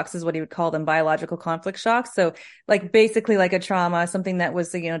conflict shocks is what he would call them, biological conflict shocks. So like basically like a trauma, something that was,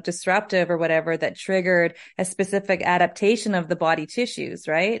 disruptive or whatever that triggered a specific adaptation of the body tissues,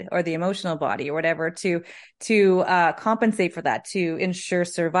 right? Or the emotional body or whatever to compensate for that, to ensure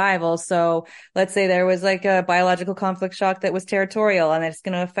survival. So let's say there was like a biological conflict shock that was territorial and it's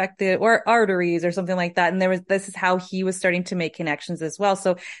going to affect the arteries or something like that. And this is how he was starting to make connections as well.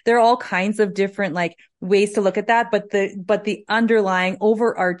 So there are all kinds of different like ways to look at that, but the underlying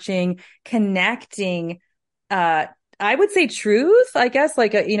overarching connecting, I would say truth, I guess,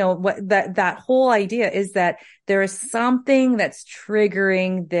 like, what that whole idea is that there is something that's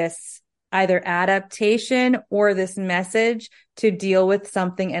triggering this either adaptation or this message to deal with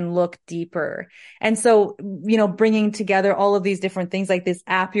something and look deeper. And so, bringing together all of these different things like this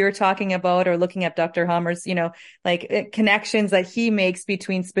app you're talking about, or looking at Dr. Hammer's, like connections that he makes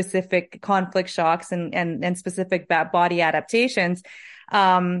between specific conflict shocks and specific body adaptations,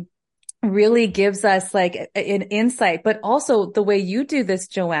 really gives us like an insight. But also the way you do this,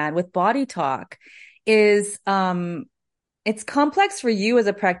 Joanne, with body talk is, it's complex for you as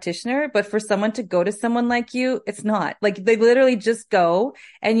a practitioner, but for someone to go to someone like you, it's not. Like they literally just go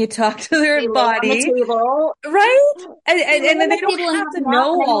and you talk to They their lay on the body, table. right? They lay And on then the they don't table and have have to an app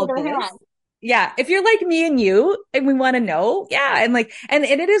know hanging all in their this. hand. Yeah. If you're like me and you and we want to know, yeah. And like, and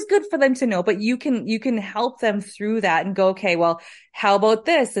it is good for them to know, but you can help them through that and go, okay, well, how about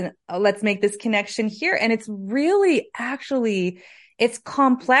this? And let's make this connection here. And it's really actually, it's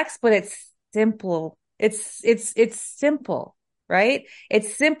complex, but it's simple. It's simple, right?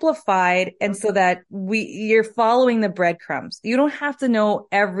 It's simplified. And so that you're following the breadcrumbs. You don't have to know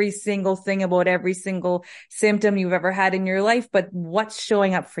every single thing about every single symptom you've ever had in your life, but what's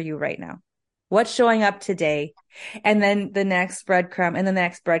showing up for you right now? What's showing up today? And then the next breadcrumb and the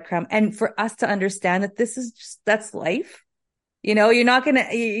next breadcrumb. And for us to understand that that's life. you're not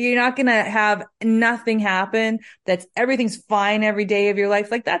gonna have nothing happen. That's everything's fine every day of your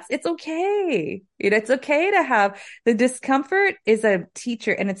life. Like it's okay. It's okay to have the discomfort is a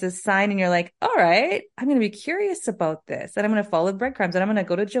teacher and it's a sign. And you're like, all right, I'm going to be curious about this and I'm going to follow the breadcrumbs and I'm going to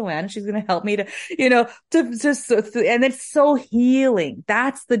go to Joanne. And she's going to help me to, and it's so healing.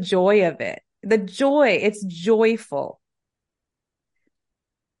 That's the joy of it. The joy, it's joyful.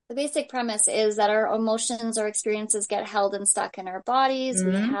 The basic premise is that our emotions or experiences get held and stuck in our bodies.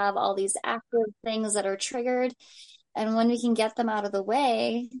 We have all these active things that are triggered. And when we can get them out of the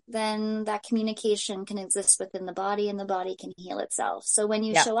way, then that communication can exist within the body and the body can heal itself. So when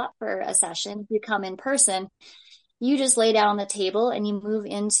you show up for a session, you come in person, you just lay down on the table and you move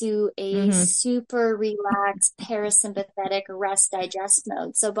into a super relaxed parasympathetic rest digest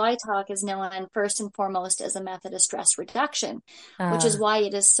mode. So Body Talk is known first and foremost as a method of stress reduction, which is why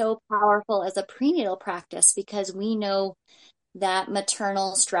it is so powerful as a prenatal practice, because we know that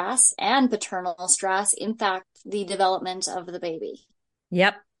maternal stress and paternal stress impact the development of the baby.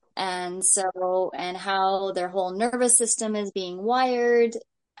 Yep. And how their whole nervous system is being wired,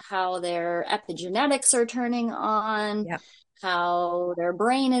 how their epigenetics are turning on, how their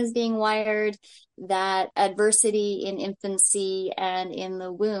brain is being wired, that adversity in infancy and in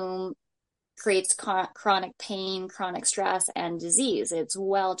the womb creates chronic pain, chronic stress, and disease. It's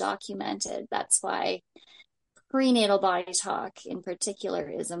well documented. That's why prenatal Body Talk in particular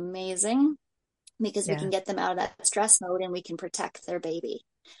is amazing, because we can get them out of that stress mode and we can protect their baby.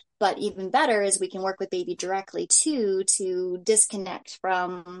 But even better is we can work with baby directly too, to disconnect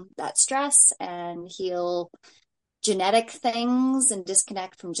from that stress and heal genetic things and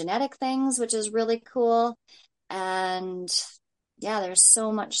disconnect from genetic things, which is really cool. And there's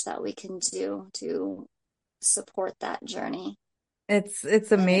so much that we can do to support that journey.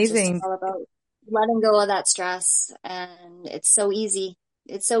 It's amazing. It's all about letting go of that stress, and it's so easy.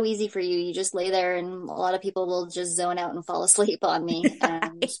 It's so easy for you. You just lay there, and a lot of people will just zone out and fall asleep on me.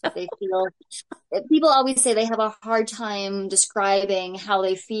 And people always say they have a hard time describing how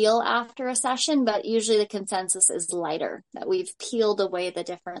they feel after a session, but usually the consensus is lighter, that we've peeled away the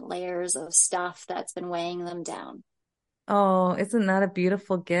different layers of stuff that's been weighing them down. Oh, isn't that a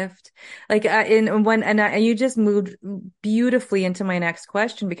beautiful gift? Like you just moved beautifully into my next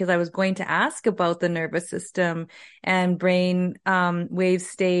question, because I was going to ask about the nervous system and brain wave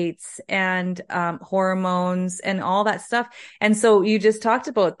states and hormones and all that stuff. And so you just talked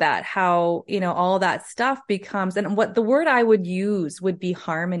about that, how, all that stuff becomes, and what the word I would use would be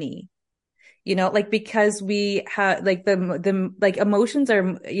harmony. Because we have the emotions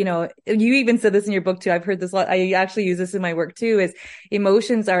are, you even said this in your book too. I've heard this a lot. I actually use this in my work too, is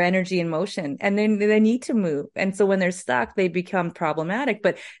emotions are energy in motion, and then they need to move. And so when they're stuck, they become problematic,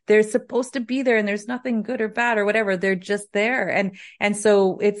 but they're supposed to be there, and there's nothing good or bad or whatever. They're just there. And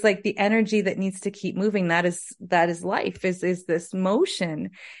so it's like the energy that needs to keep moving. That is life, is this motion.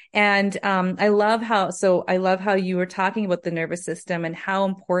 And I love how you were talking about the nervous system and how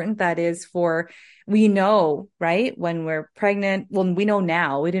important that is we know, right? When we're pregnant, well, we know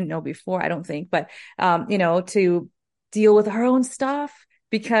now, we didn't know before, I don't think, but, to deal with our own stuff,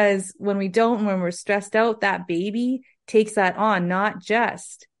 because when we're stressed out, that baby takes that on, not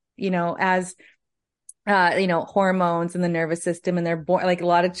just, as hormones in the nervous system. And they're born, like a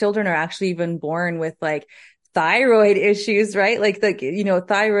lot of children are actually even born with like thyroid issues, right?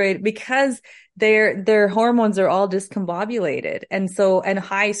 Thyroid, because their hormones are all discombobulated. And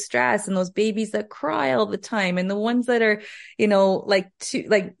high stress, and those babies that cry all the time, and the ones that are,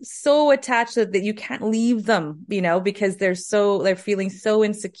 so attached that you can't leave them, because they're feeling so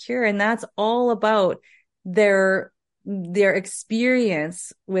insecure. And that's all about their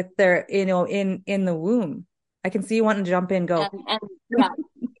experience with their, in the womb. I can see you wanting to jump in, go.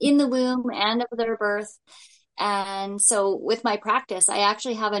 In the womb and of their birth. And so with my practice, I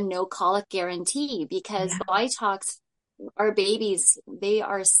actually have a no colic guarantee, because Body Talks, our babies, they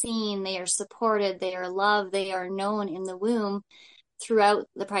are seen, they are supported, they are loved, they are known in the womb throughout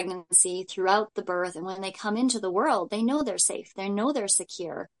the pregnancy, throughout the birth. And when they come into the world, they know they're safe. They know they're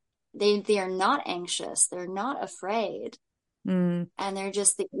secure. They are not anxious. They're not afraid. And they're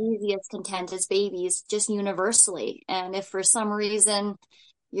just the easiest, contentest babies, just universally. And if for some reason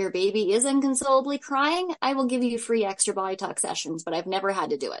your baby is inconsolably crying, I will give you free extra Body Talk sessions, but I've never had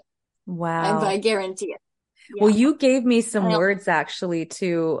to do it. Wow. I guarantee it. Well, Yeah. you gave me some I words actually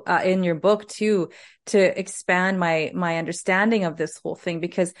to in your book too to expand my understanding of this whole thing,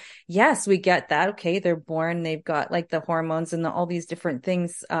 because yes, we get that. Okay, they're born, they've got like the hormones and all these different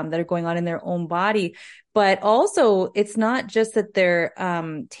things that are going on in their own body, but also it's not just that they're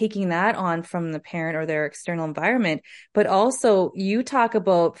taking that on from the parent or their external environment, but also you talk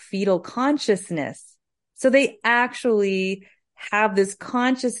about fetal consciousness. So they actually have this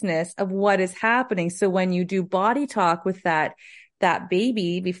consciousness of what is happening. So when you do body talk with that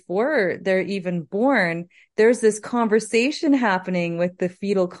baby before they're even born, there's this conversation happening with the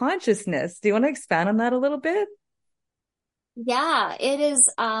fetal consciousness. Do you want to expand on that a little bit? Yeah, it is.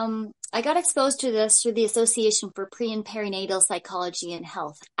 I got exposed to this through the Association for Pre and Perinatal Psychology and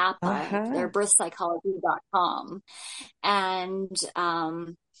Health, APPA. They're Uh-huh. birthpsychology.com. And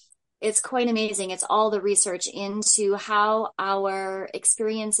it's quite amazing. It's all the research into how our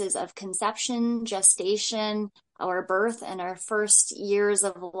experiences of conception, gestation, our birth, and our first years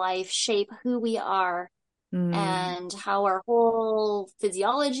of life shape who we are, Mm, and how our whole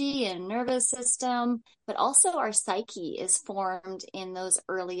physiology and nervous system, but also our psyche is formed in those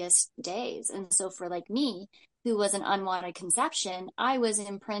earliest days. And so for like me, who was an unwanted conception, I was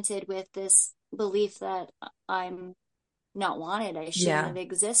imprinted with this belief that I'm not wanted, I shouldn't yeah. have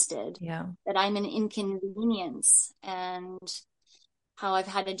existed, Yeah. that I'm an inconvenience, and how I've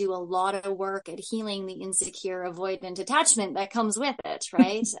had to do a lot of work at healing the insecure avoidant attachment that comes with it,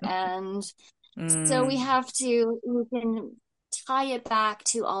 right? And so Mm, we can tie it back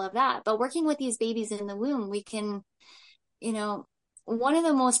to all of that. But working with these babies in the womb, we can, you know, one of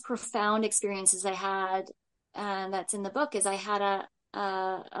the most profound experiences I had, that's in the book, is I had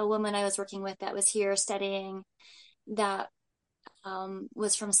a woman I was working with that was here studying, that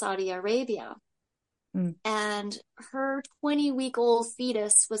was from Saudi Arabia. mm, And her 20-week-old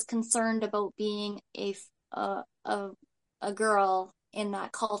fetus was concerned about being a, a girl in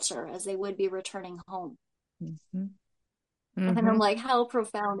that culture, as they would be returning home. mhm, And I'm mhm. like, how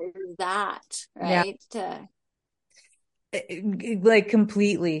profound is that, Yeah. right? Like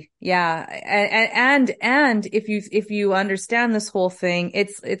completely. Yeah. And if you understand this whole thing,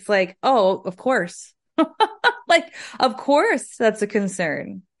 it's like, oh, of course. Like, of course that's a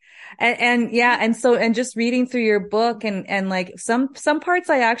concern. And yeah, and so, and just reading through your book and like some parts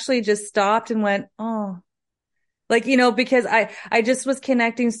I actually just stopped and went, oh, like, because I just was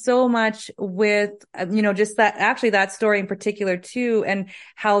connecting so much with, just that, actually that story in particular too. And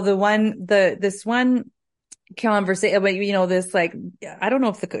how this one conversation, but this, like, I don't know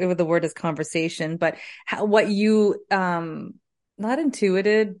if the word is conversation, but what you, not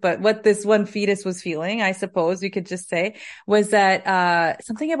intuited, but what this one fetus was feeling, I suppose we could just say, was that,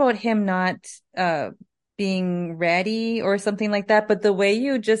 something about him not, being ready or something like that. But the way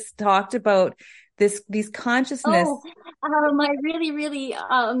you just talked about these consciousness. Oh, my really, really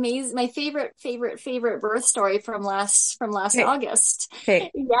amazing, my favorite birth story from last Okay. August.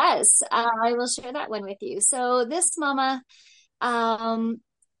 Okay. Yes, I will share that one with you. So this mama um,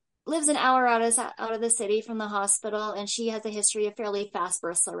 lives an hour out of the city from the hospital, and she has a history of fairly fast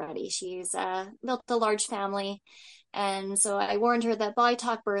births already. She's built a large family. And so I warned her that body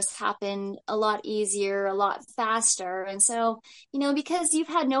talk births happen a lot easier, a lot faster. And so, because you've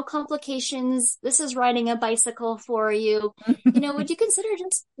had no complications, this is riding a bicycle for you. Would you consider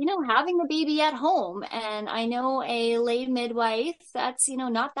just, having the baby at home? And I know a lay midwife that's,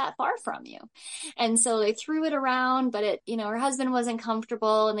 not that far from you. And so they threw it around, but her husband wasn't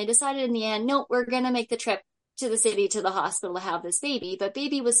comfortable, and they decided in the end, no, we're going to make the trip to the city, to the hospital, to have this baby. But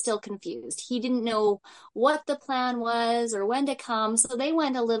baby was still confused. He didn't know what the plan was or when to come. So they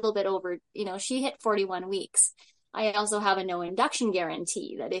went a little bit over, she hit 41 weeks. I also have a no induction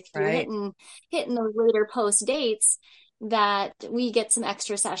guarantee that if you're Right. hitting those later post dates, that we get some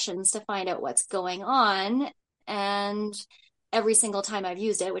extra sessions to find out what's going on. And every single time I've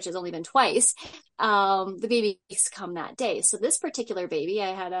used it, which has only been twice, the baby's come that day. So this particular baby, I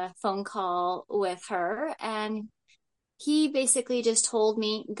had a phone call with her, and he basically just told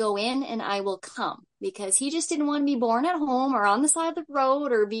me, go in and I will come, because he just didn't want to be born at home or on the side of the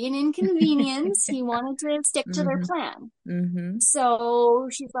road or be an inconvenience. He wanted to stick to their Mm-hmm. plan. Mm-hmm. So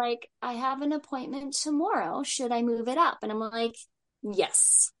she's like, I have an appointment tomorrow. Should I move it up? And I'm like,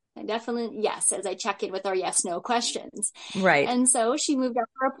 yes. I definitely, yes, as I check in with our yes, no questions. Right. And so she moved up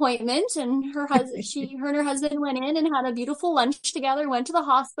her appointment, and her and her husband went in and had a beautiful lunch together, went to the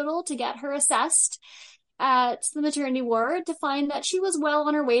hospital to get her assessed at the maternity ward, to find that she was well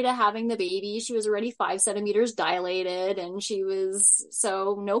on her way to having the baby. She was already 5 centimeters dilated, and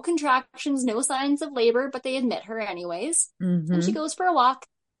so no contractions, no signs of labor, but they admit her anyways. And she Mm-hmm. goes for a walk,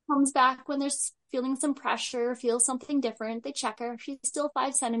 comes back when there's feeling some pressure, feels something different. They check her. She's still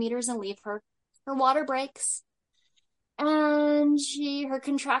 5 centimeters and leave her. Her water breaks and her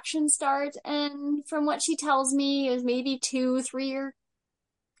contractions start. And from what she tells me, it was maybe 2-3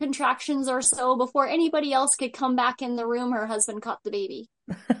 contractions or so before anybody else could come back in the room. Her husband caught the baby.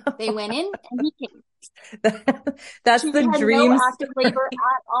 They went in and he came. That's she the had dream. No active labor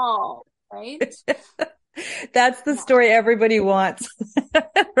at all, right? That's the story everybody wants,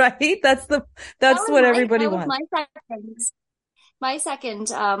 right? That's what everybody wants. My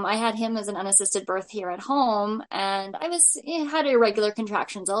second, I had him as an unassisted birth here at home, and I had irregular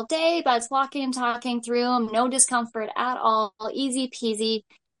contractions all day, but I was walking and talking through them, no discomfort at all, easy peasy.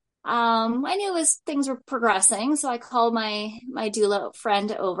 I knew things were progressing, so I called my doula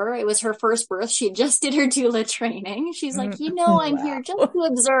friend over. It was her first birth. She just did her doula training. She's like, I'm here just to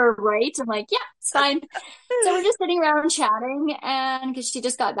observe, right? I'm like, yeah, it's fine. So we're just sitting around chatting, and because she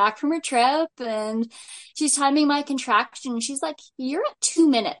just got back from her trip, and she's timing my contraction. She's like, you're at 2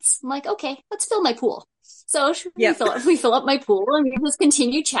 minutes. I'm like, okay, let's fill my pool. So we fill up my pool, and we just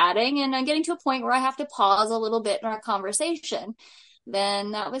continue chatting, and I'm getting to a point where I have to pause a little bit in our conversation.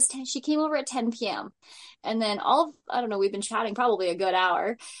 Then that was she came over at 10 p.m. And then I don't know, we've been chatting probably a good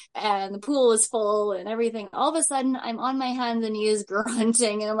hour, and the pool is full and everything. All of a sudden I'm on my hands and knees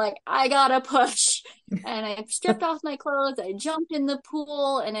grunting, and I'm like, I gotta push. And I stripped off my clothes. I jumped in the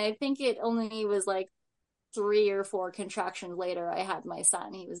pool, and I think it only was like 3 or 4 contractions later, I had my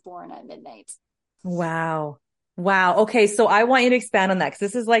son. He was born at midnight. Wow. Okay. So I want you to expand on that, because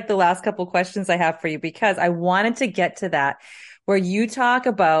this is like the last couple questions I have for you, because I wanted to get to that, where you talk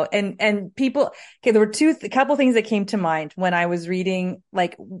about, and people, okay, there were a couple things that came to mind when I was reading,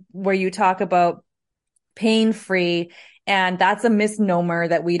 like where you talk about pain-free, and that's a misnomer,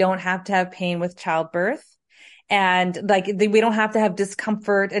 that we don't have to have pain with childbirth. And like, we don't have to have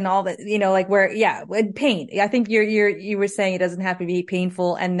discomfort and all that, like pain. I think you were saying it doesn't have to be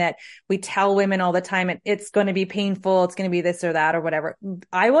painful, and that we tell women all the time, it's going to be painful. It's going to be this or that or whatever.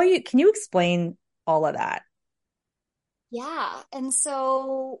 Can you explain all of that? Yeah. And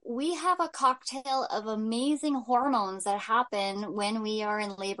so we have a cocktail of amazing hormones that happen when we are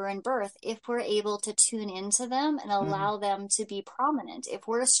in labor and birth, if we're able to tune into them and allow them to be prominent. If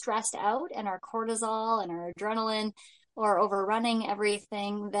we're stressed out and our cortisol and our adrenaline are overrunning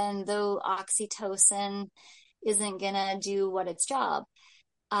everything, then though oxytocin isn't going to do what its job.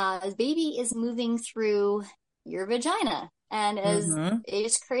 The baby is moving through your vagina, and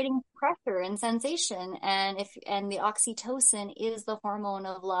it's creating pressure and sensation, and the oxytocin is the hormone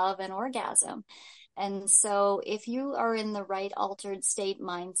of love and orgasm. And so if you are in the right altered state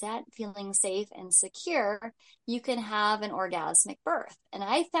mindset, feeling safe and secure, you can have an orgasmic birth. And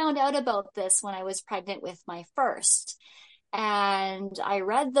I found out about this when I was pregnant with my first, and I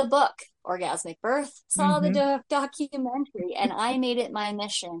read the book Orgasmic Birth, saw the documentary, and I made it my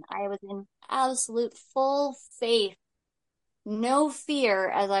mission. I was in absolute full faith, no fear,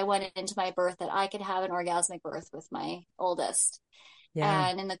 as I went into my birth, that I could have an orgasmic birth with my oldest. Yeah.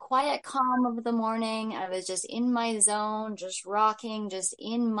 And in the quiet calm of the morning, I was just in my zone, just rocking, just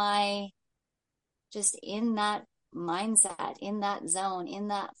in that mindset, in that zone, in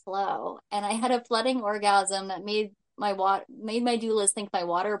that flow. And I had a flooding orgasm that made my doulas think my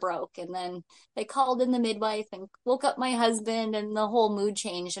water broke. And then they called in the midwife and woke up my husband, and the whole mood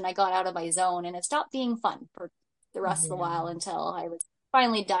changed, and I got out of my zone, and it stopped being fun for the rest of the while, until I was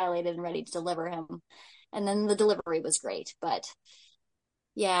finally dilated and ready to deliver him. And then the delivery was great. But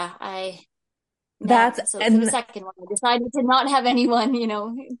yeah, the second one, I decided to not have anyone,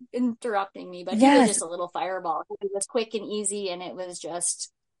 interrupting me, but he was just a little fireball. It was quick and easy, and it was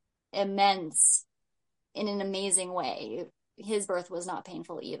just immense in an amazing way. His birth was not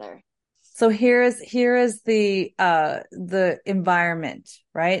painful either. So here is the environment,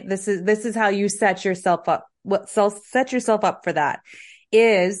 right? This is how you set yourself up. Set yourself up for that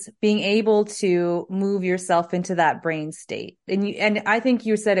is being able to move yourself into that brain state. And I think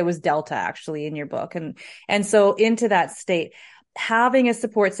you said it was Delta actually in your book. And so into that state, having a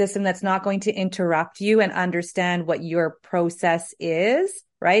support system that's not going to interrupt you and understand what your process is,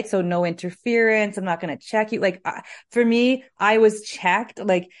 right? So no interference. I'm not going to check you. Like for me, I was checked.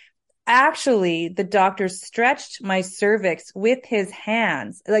 Like actually the doctor stretched my cervix with his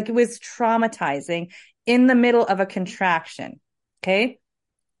hands. Like it was traumatizing in the middle of a contraction. Okay.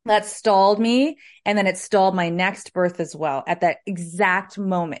 That stalled me And then it stalled my next birth as well at that exact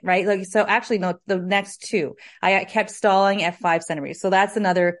moment, right? Like, so actually, no, the next two, I kept stalling at 5 centimeters. So that's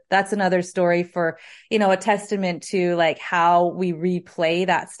another story for, a testament to like how we replay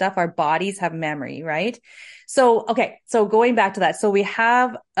that stuff. Our bodies have memory, right? So, okay. So going back to that. So we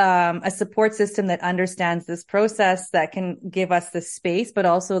have, a support system that understands this process, that can give us the space, but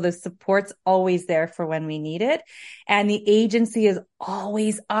also the support's always there for when we need it. And the agency is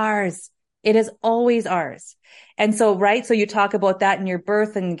always ours. It is always ours. And so, right. So you talk about that in your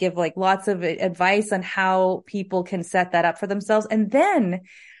birth and give like lots of advice on how people can set that up for themselves. And then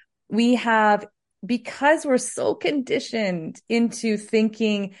we have, because we're so conditioned into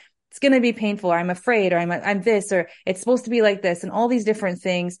thinking it's going to be painful, or I'm afraid, or I'm this, or it's supposed to be like this, and all these different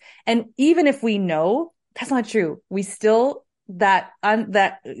things. And even if we know that's not true, we still, that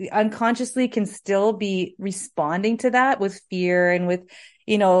unconsciously can still be responding to that with fear and with,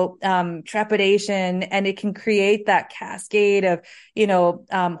 trepidation. And it can create that cascade of,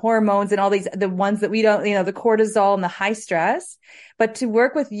 hormones and all these, the ones that we don't, the cortisol and the high stress. But to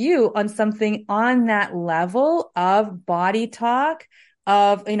work with you on something on that level of body talk,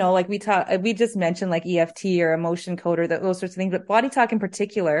 of, like we just mentioned like EFT or emotion code or those sorts of things, but body talk in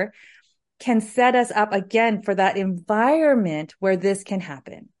particular can set us up again for that environment where this can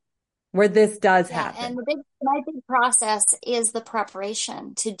happen, where this does happen. And my big process is the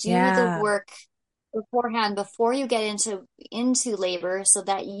preparation, to do the work beforehand, before you get into labor, so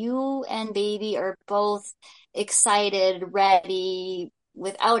that you and baby are both excited, ready,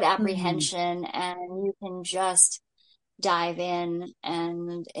 without apprehension, and you can just dive in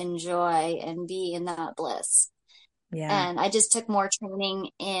and enjoy and be in that bliss. Yeah. And I just took more training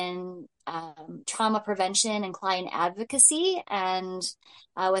in trauma prevention and client advocacy, and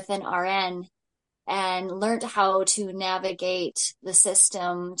with an RN, and learned how to navigate the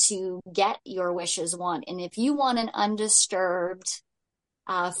system to get your wishes want. And if you want an undisturbed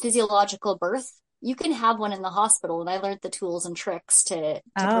physiological birth, you can have one in the hospital. And I learned the tools and tricks to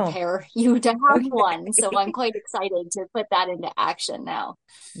prepare you to have one. So I'm quite excited to put that into action now.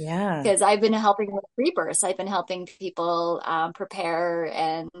 Yeah. Because I've been helping with free births. I've been helping people prepare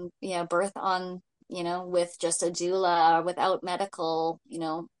and, birth on, with just a doula, without medical,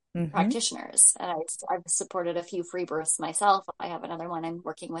 practitioners. And I've supported a few free births myself. I have another one I'm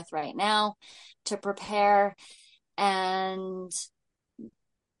working with right now to prepare. And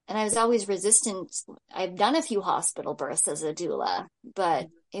I was always resistant. I've done a few hospital births as a doula, but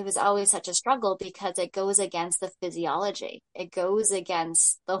it was always such a struggle because it goes against the physiology. It goes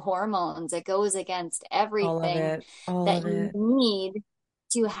against the hormones. It goes against everything that you need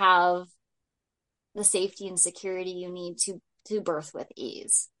to have the safety and security you need to birth with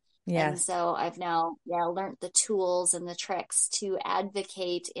ease. Yeah. And so I've now learned the tools and the tricks to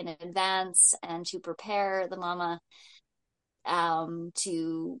advocate in advance and to prepare the mama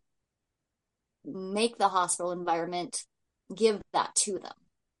to make the hospital environment give that to them.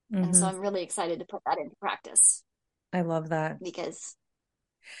 And so I'm really excited to put that into practice. I love that. Because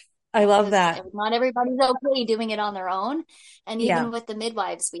I love that. Not everybody's okay doing it on their own. And even with the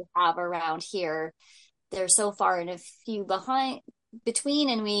midwives we have around here, they're so far and a few between,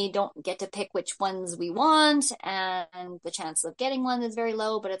 and we don't get to pick which ones we want, and the chance of getting one is very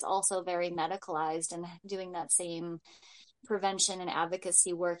low, but it's also very medicalized, and doing that same prevention and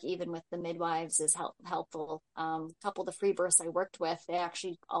advocacy work even with the midwives is helpful. A couple of the free births I worked with, they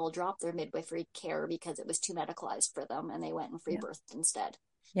actually all dropped their midwifery care because it was too medicalized for them, and they went and free birthed instead.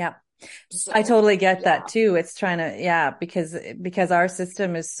 Yeah. So, I totally get that too. It's trying to, because our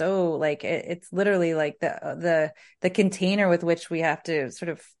system is so like, it's literally like the container with which we have to sort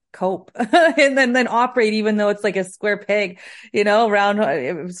of cope and then operate, even though it's like a square peg,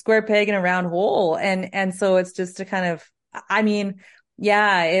 round square peg in a round hole. And so it's just to kind of,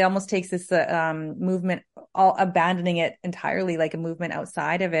 it almost takes this, movement, all abandoning it entirely, like a movement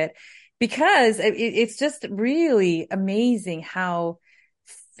outside of it, because it's just really amazing how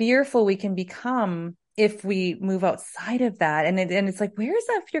fearful we can become if we move outside of that. And it's like, where is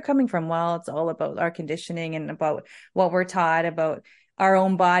that fear coming from? Well, it's all about our conditioning and about what we're taught about our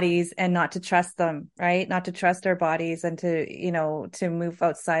own bodies, and not to trust them, right? Not to trust our bodies, and to move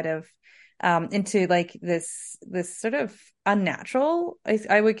outside of, into like this sort of unnatural,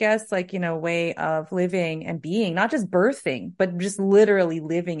 I would guess, like, way of living and being, not just birthing, but just literally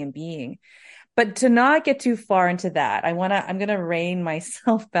living and being. But to not get too far into that, I'm going to rein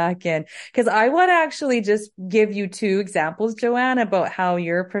myself back in, because I want to actually just give you 2 examples, Joanne, about how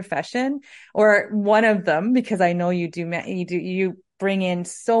your profession, or one of them, because I know you bring in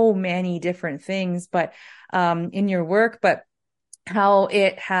so many different things, but, in your work, but how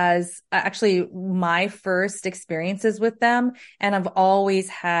it has actually my first experiences with them. And I've always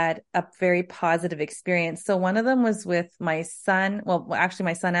had a very positive experience. So one of them was with my son. Well, actually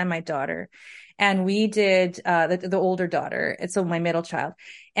my son and my daughter. And we did, the older daughter. And so my middle child,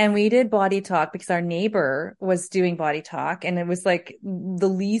 and we did body talk because our neighbor was doing body talk, and it was like the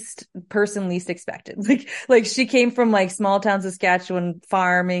least expected. Like she came from like small town Saskatchewan,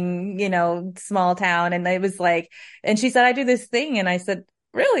 farming, small town. And it was like, and she said, I do this thing. And I said,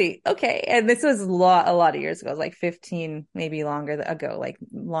 really? Okay. And this was a lot of years ago. It was like 15, maybe longer ago, like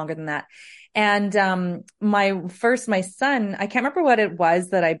longer than that. And, my son, I can't remember what it was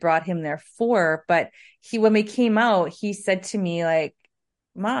that I brought him there for, but when we came out, he said to me, like,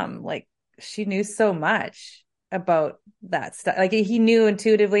 Mom, like, she knew so much about that stuff. Like he knew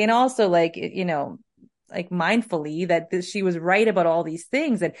intuitively, and also like, like mindfully that she was right about all these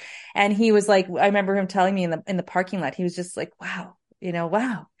things. And he was like, I remember him telling me in the parking lot, he was just like, wow,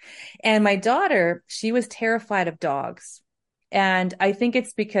 wow. And my daughter, she was terrified of dogs. And I think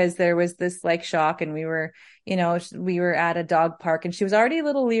it's because there was this like shock, and we were at a dog park, and she was already a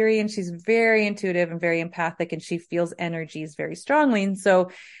little leery, and she's very intuitive and very empathic, and she feels energies very strongly. And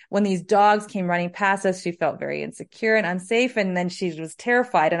so when these dogs came running past us, she felt very insecure and unsafe. And then she was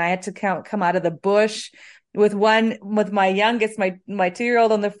terrified, and I had to come out of the bush with my youngest, my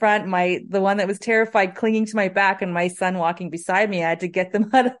 2-year-old on the front, the one that was terrified clinging to my back, and my son walking beside me. I had to get them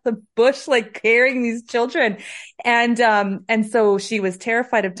out of the bush, like carrying these children. And so she was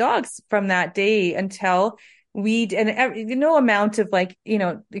terrified of dogs from that day until no amount of like,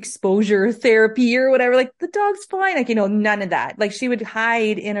 exposure therapy or whatever, like the dog's fine. Like, none of that. Like she would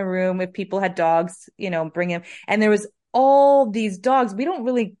hide in a room if people had dogs, bring him. And there was all these dogs.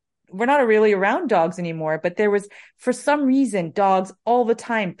 We're not really around dogs anymore, but there was, for some reason, dogs all the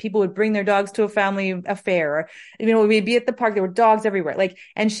time. People would bring their dogs to a family affair, or, we'd be at the park. There were dogs everywhere. Like,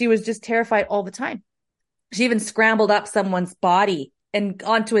 and she was just terrified all the time. She even scrambled up someone's body and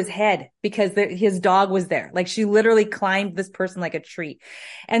onto his head because his dog was there. Like she literally climbed this person like a tree.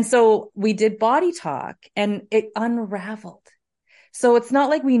 And so we did body talk, and it unraveled. So it's not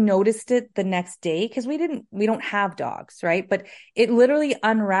like we noticed it the next day, because we don't have dogs, right? But it literally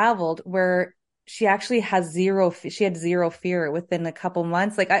unraveled where she actually had zero fear within a couple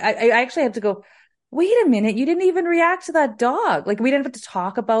months. Like I actually had to go, wait a minute, you didn't even react to that dog. Like we didn't have to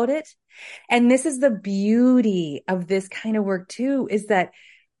talk about it. And this is the beauty of this kind of work too, is that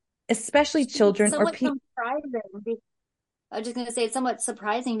especially children or people. I was just going to say it's somewhat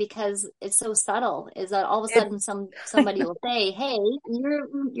surprising because it's so subtle, is that all of a sudden somebody will say, hey,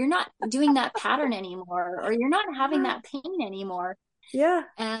 you're not doing that pattern anymore, or you're not having that pain anymore. Yeah.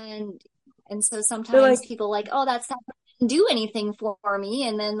 And so sometimes people like, oh, that's not didn't do anything for me.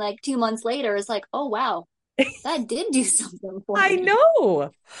 And then like 2 months later, it's like, oh, wow, that did do something for me. I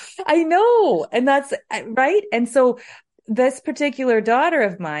know. And that's right. And so this particular daughter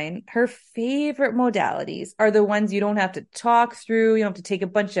of mine, her favorite modalities are the ones you don't have to talk through. You don't have to take a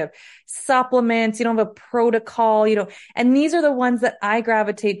bunch of supplements. You don't have a protocol, and these are the ones that I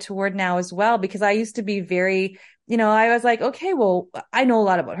gravitate toward now as well, because I used to be very, I was like, okay, well, I know a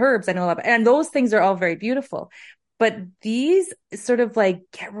lot about herbs. And those things are all very beautiful, but these sort of like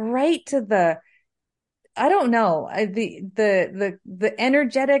get right to I don't know, the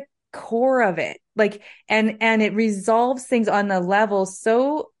energetic core of it, like, and it resolves things on the level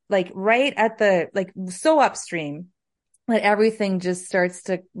so like right at the, like, so upstream that everything just starts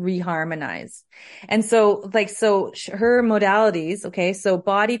to reharmonize. And so her modalities, okay, so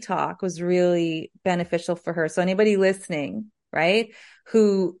body talk was really beneficial for her. So anybody listening, right,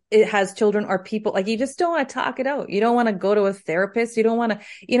 who it has children or people, like, you just don't want to talk it out. You don't want to go to a therapist. You don't want to,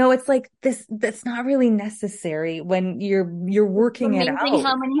 it's like this, that's not really necessary when you're working it out.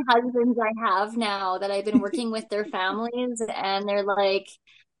 How many husbands I have now that I've been working with their families, and they're like,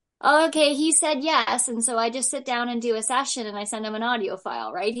 oh, okay, he said yes. And so I just sit down and do a session, and I send him an audio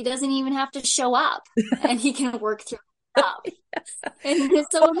file, right? He doesn't even have to show up, and he can work through stuff. And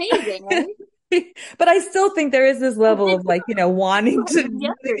it's so amazing, right? But I still think there is this level of like, wanting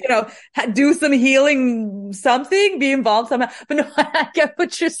to, do some healing, something, be involved somehow. But no, I get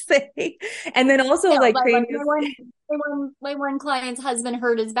what you're saying. And then also my one client's husband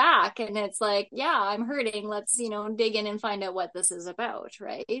hurt his back, and it's like, yeah, I'm hurting. Let's, dig in and find out what this is about.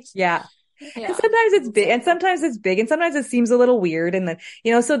 Right. Yeah. And Yeah. sometimes it's big and sometimes it's big and sometimes it seems a little weird. And then,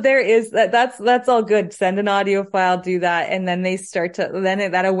 so there is that's all good. Send an audio file, do that. And then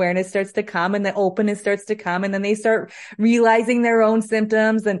that awareness starts to come and the openness starts to come. And then they start realizing their own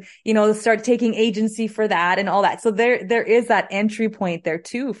symptoms and, start taking agency for that and all that. So there is that entry point there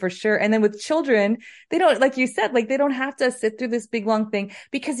too, for sure. And then with children, they don't, like you said, like they don't have to sit through this big long thing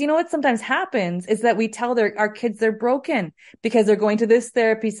because what sometimes happens is that we tell our kids they're broken because they're going to this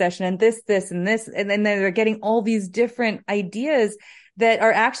therapy session and this, and this, and then they're getting all these different ideas that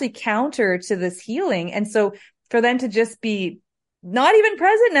are actually counter to this healing. And so for them to just be not even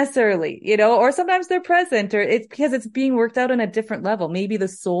present necessarily, or sometimes they're present or it's because it's being worked out on a different level, maybe the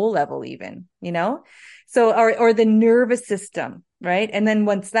soul level even, so, or the nervous system, right? And then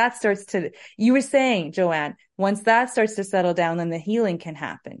once that starts you were saying, Joanne, once that starts to settle down, then the healing can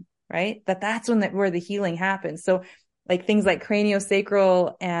happen, right? That's where the healing happens. So like things like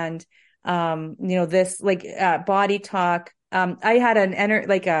craniosacral and, this like, body talk. I had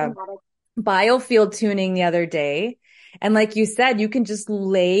a biofield tuning the other day. And like you said, you can just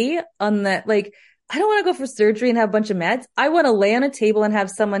lay on I don't want to go for surgery and have a bunch of meds. I want to lay on a table and have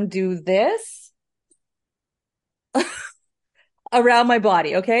someone do this around my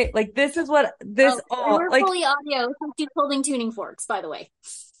body. Okay. Like this is what this all we're like fully audio. She's holding tuning forks, by the way.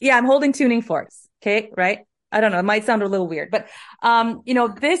 Yeah, I'm holding tuning forks. Okay. Right. I don't know. It might sound a little weird, but,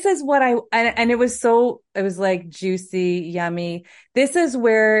 this is what and it was like juicy, yummy. This is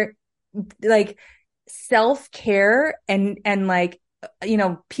where like self-care and like,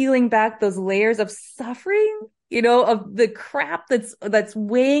 peeling back those layers of suffering, of the crap that's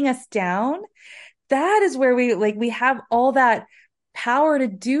weighing us down. That is where we have all that power to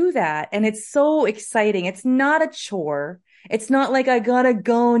do that. And it's so exciting. It's not a chore. It's not like I gotta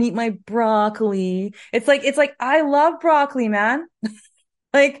go and eat my broccoli. It's like I love broccoli, man.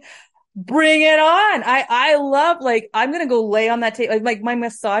 Like bring it on. I love I'm going to go lay on that table. Like my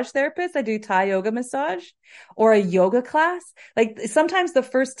massage therapist, I do Thai yoga massage or a yoga class. Like sometimes the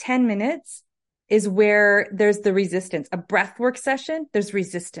first 10 minutes is where there's the resistance. A breathwork session, there's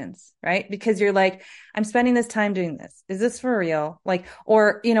resistance, right? Because you're like, I'm spending this time doing this. Is this for real?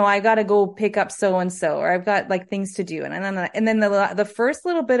 Or, I got to go pick up so-and-so, or I've got things to do. And then the first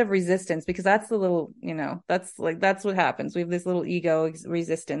little bit of resistance, because that's the little, that's what happens. We have this little ego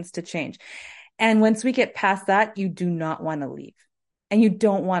resistance to change. And once we get past that, you do not want to leave and you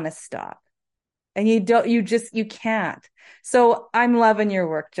don't want to stop. And you can't. So I'm loving your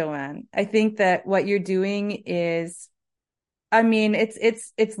work, Joanne. I think that what you're doing is,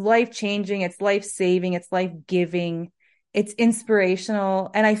 it's life changing. It's life saving. It's life giving. It's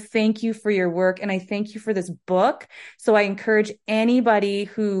inspirational. And I thank you for your work. And I thank you for this book. So I encourage anybody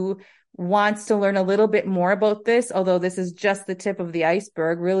who wants to learn a little bit more about this, although this is just the tip of the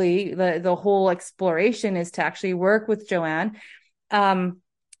iceberg, really the whole exploration is to actually work with Joanne.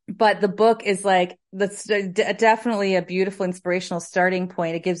 But the book is definitely a beautiful inspirational starting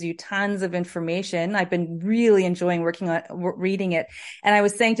point. It gives you tons of information. I've been really enjoying reading it. And I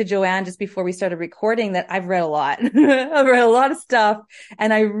was saying to Joanne just before we started recording that I've read a lot. I've read a lot of stuff.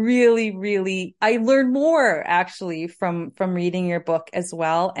 And I really, really, I learned more actually from reading your book as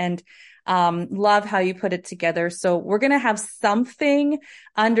well. And love how you put it together. So we're going to have something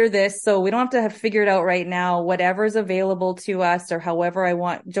under this. So we don't have to have figured out right now, whatever's available to us or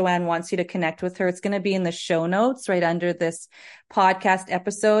however Joanne wants you to connect with her. It's going to be in the show notes right under this podcast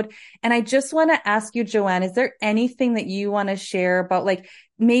episode. And I just want to ask you, Joanne, is there anything that you want to share about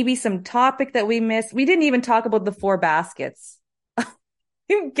maybe some topic that we missed? We didn't even talk about the 4 baskets.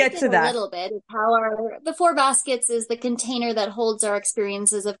 Get to that a little bit. How the 4 baskets is the container that holds our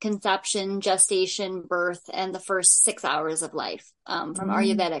experiences of conception, gestation, birth, and the first 6 hours of life. From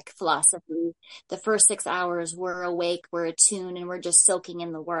Ayurvedic philosophy, the first 6 hours we're awake, we're attuned, and we're just soaking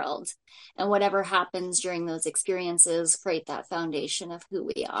in the world. And whatever happens during those experiences create that foundation of who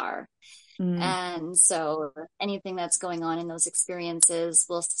we are. And so anything that's going on in those experiences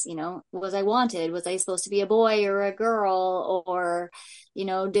was I wanted? Was I supposed to be a boy or a girl? Or,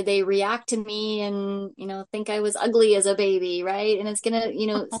 did they react to me and, think I was ugly as a baby, right? And it's going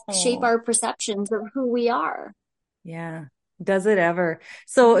to, shape our perceptions of who we are. Yeah. Does it ever?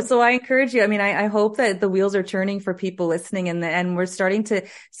 So I encourage you. I hope that the wheels are turning for people listening and we're starting to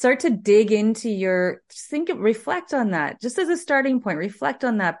dig into reflect on that just as a starting point, reflect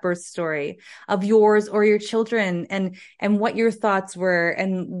on that birth story of yours or your children and what your thoughts were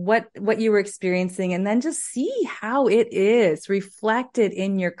and what you were experiencing. And then just see how it is reflected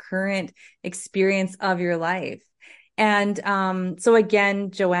in your current experience of your life. And, so again,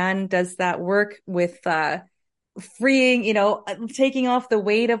 Joanne does that work with, freeing, taking off the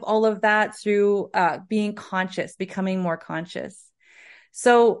weight of all of that through being conscious, becoming more conscious.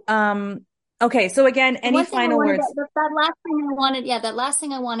 So, okay. So again, any final words? That last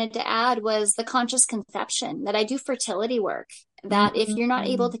thing I wanted to add was the conscious conception, that I do fertility work, that if you're not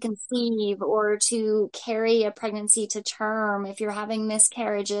able to conceive or to carry a pregnancy to term, if you're having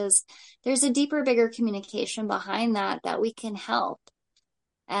miscarriages, there's a deeper, bigger communication behind that we can help.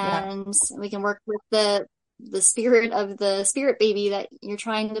 And we can work with the spirit of the spirit baby that you're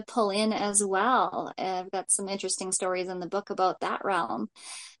trying to pull in as well. I've got some interesting stories in the book about that realm.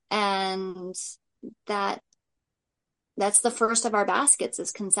 And that's the first of our baskets,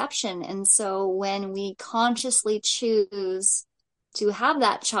 is conception. And so when we consciously choose to have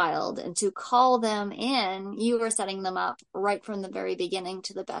that child and to call them in, you are setting them up right from the very beginning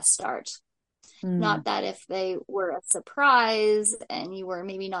to the best start. Not that if they were a surprise and you were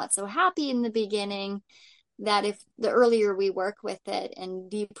maybe not so happy in the beginning, that if the earlier we work with it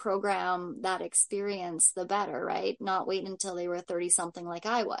and deprogram that experience, the better, right? Not wait until they were 30 something like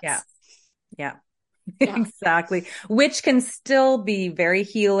I was. Yeah. Exactly. Which can still be very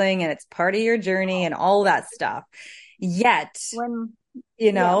healing, and it's part of your journey and all that stuff. Yet, when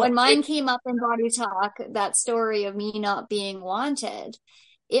mine came up in Body Talk, that story of me not being wanted,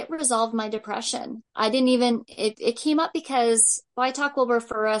 it resolved my depression. It came up because Body Talk will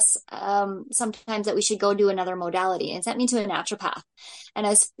refer us sometimes that we should go do another modality, and sent me to a naturopath. And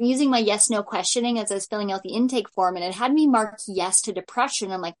I was using my yes, no questioning as I was filling out the intake form, and it had me mark yes to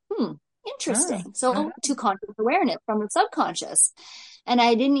depression. I'm like, interesting. So to conscious awareness from the subconscious. And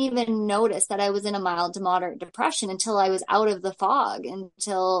I didn't even notice that I was in a mild to moderate depression until I was out of the fog,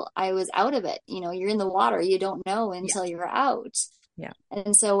 until I was out of it. You're in the water. You don't know until you're out. Yeah.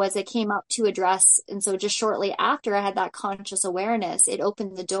 And so as I came up to address, and so just shortly after I had that conscious awareness, it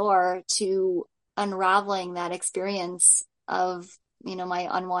opened the door to unraveling that experience of, my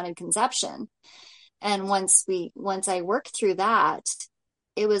unwanted conception. And once I worked through that,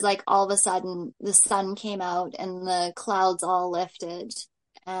 it was like all of a sudden the sun came out and the clouds all lifted,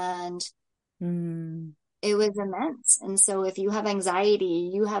 and it was immense. And so if you have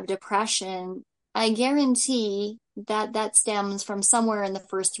anxiety, you have depression, I guarantee that stems from somewhere in the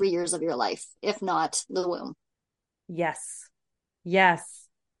first 3 years of your life, if not the womb. Yes.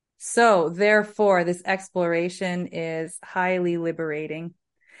 So therefore, this exploration is highly liberating.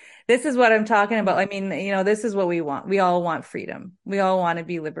 This is what I'm talking about. I mean, this is what we want. We all want freedom. We all want to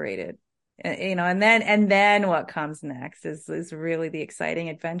be liberated. And then what comes next is really the exciting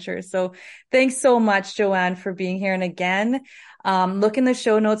adventure. So thanks so much, Joanne, for being here. And again, look in the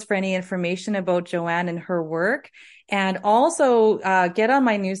show notes for any information about Joanne and her work. And also get on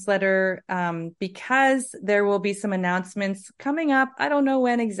my newsletter because there will be some announcements coming up. I don't know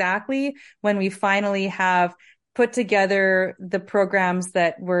when exactly, when we finally have put together the programs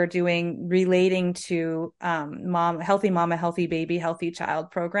that we're doing relating to Healthy Mama, Healthy Baby, Healthy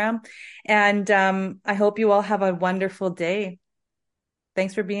Child program. And I hope you all have a wonderful day.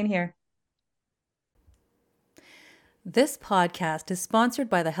 Thanks for being here. This podcast is sponsored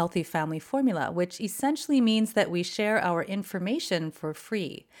by the Healthy Family Formula, which essentially means that we share our information for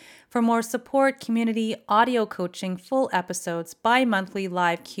free. For more support, community, audio coaching, full episodes, bi-monthly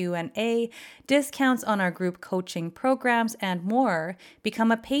live Q&A, discounts on our group coaching programs, and more,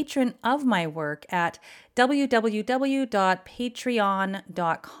 become a patron of my work at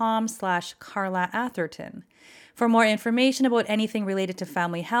www.patreon.com/Carla Atherton. For more information about anything related to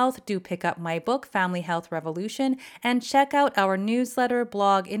family health, do pick up my book, Family Health Revolution, and check out our newsletter,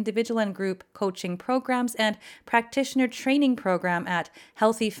 blog, individual and group coaching programs, and practitioner training program at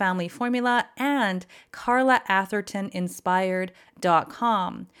Healthy Family Formula and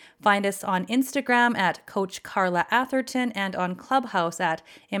CarlaAthertonInspired.com. Find us on Instagram at Coach Carla Atherton and on Clubhouse at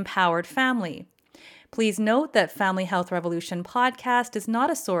Empowered Family. Please note that Family Health Revolution podcast is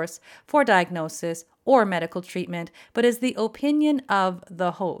not a source for diagnosis or medical treatment, but is the opinion of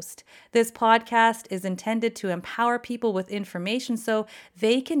the host. This podcast is intended to empower people with information so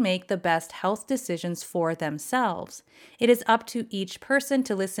they can make the best health decisions for themselves. It is up to each person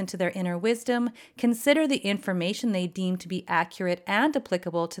to listen to their inner wisdom, consider the information they deem to be accurate and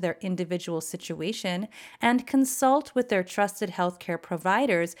applicable to their individual situation, and consult with their trusted healthcare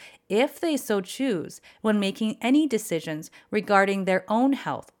providers if they so choose when making any decisions regarding their own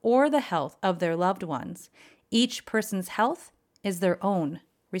health or the health of their loved ones. Each person's health is their own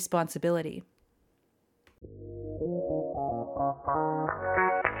responsibility.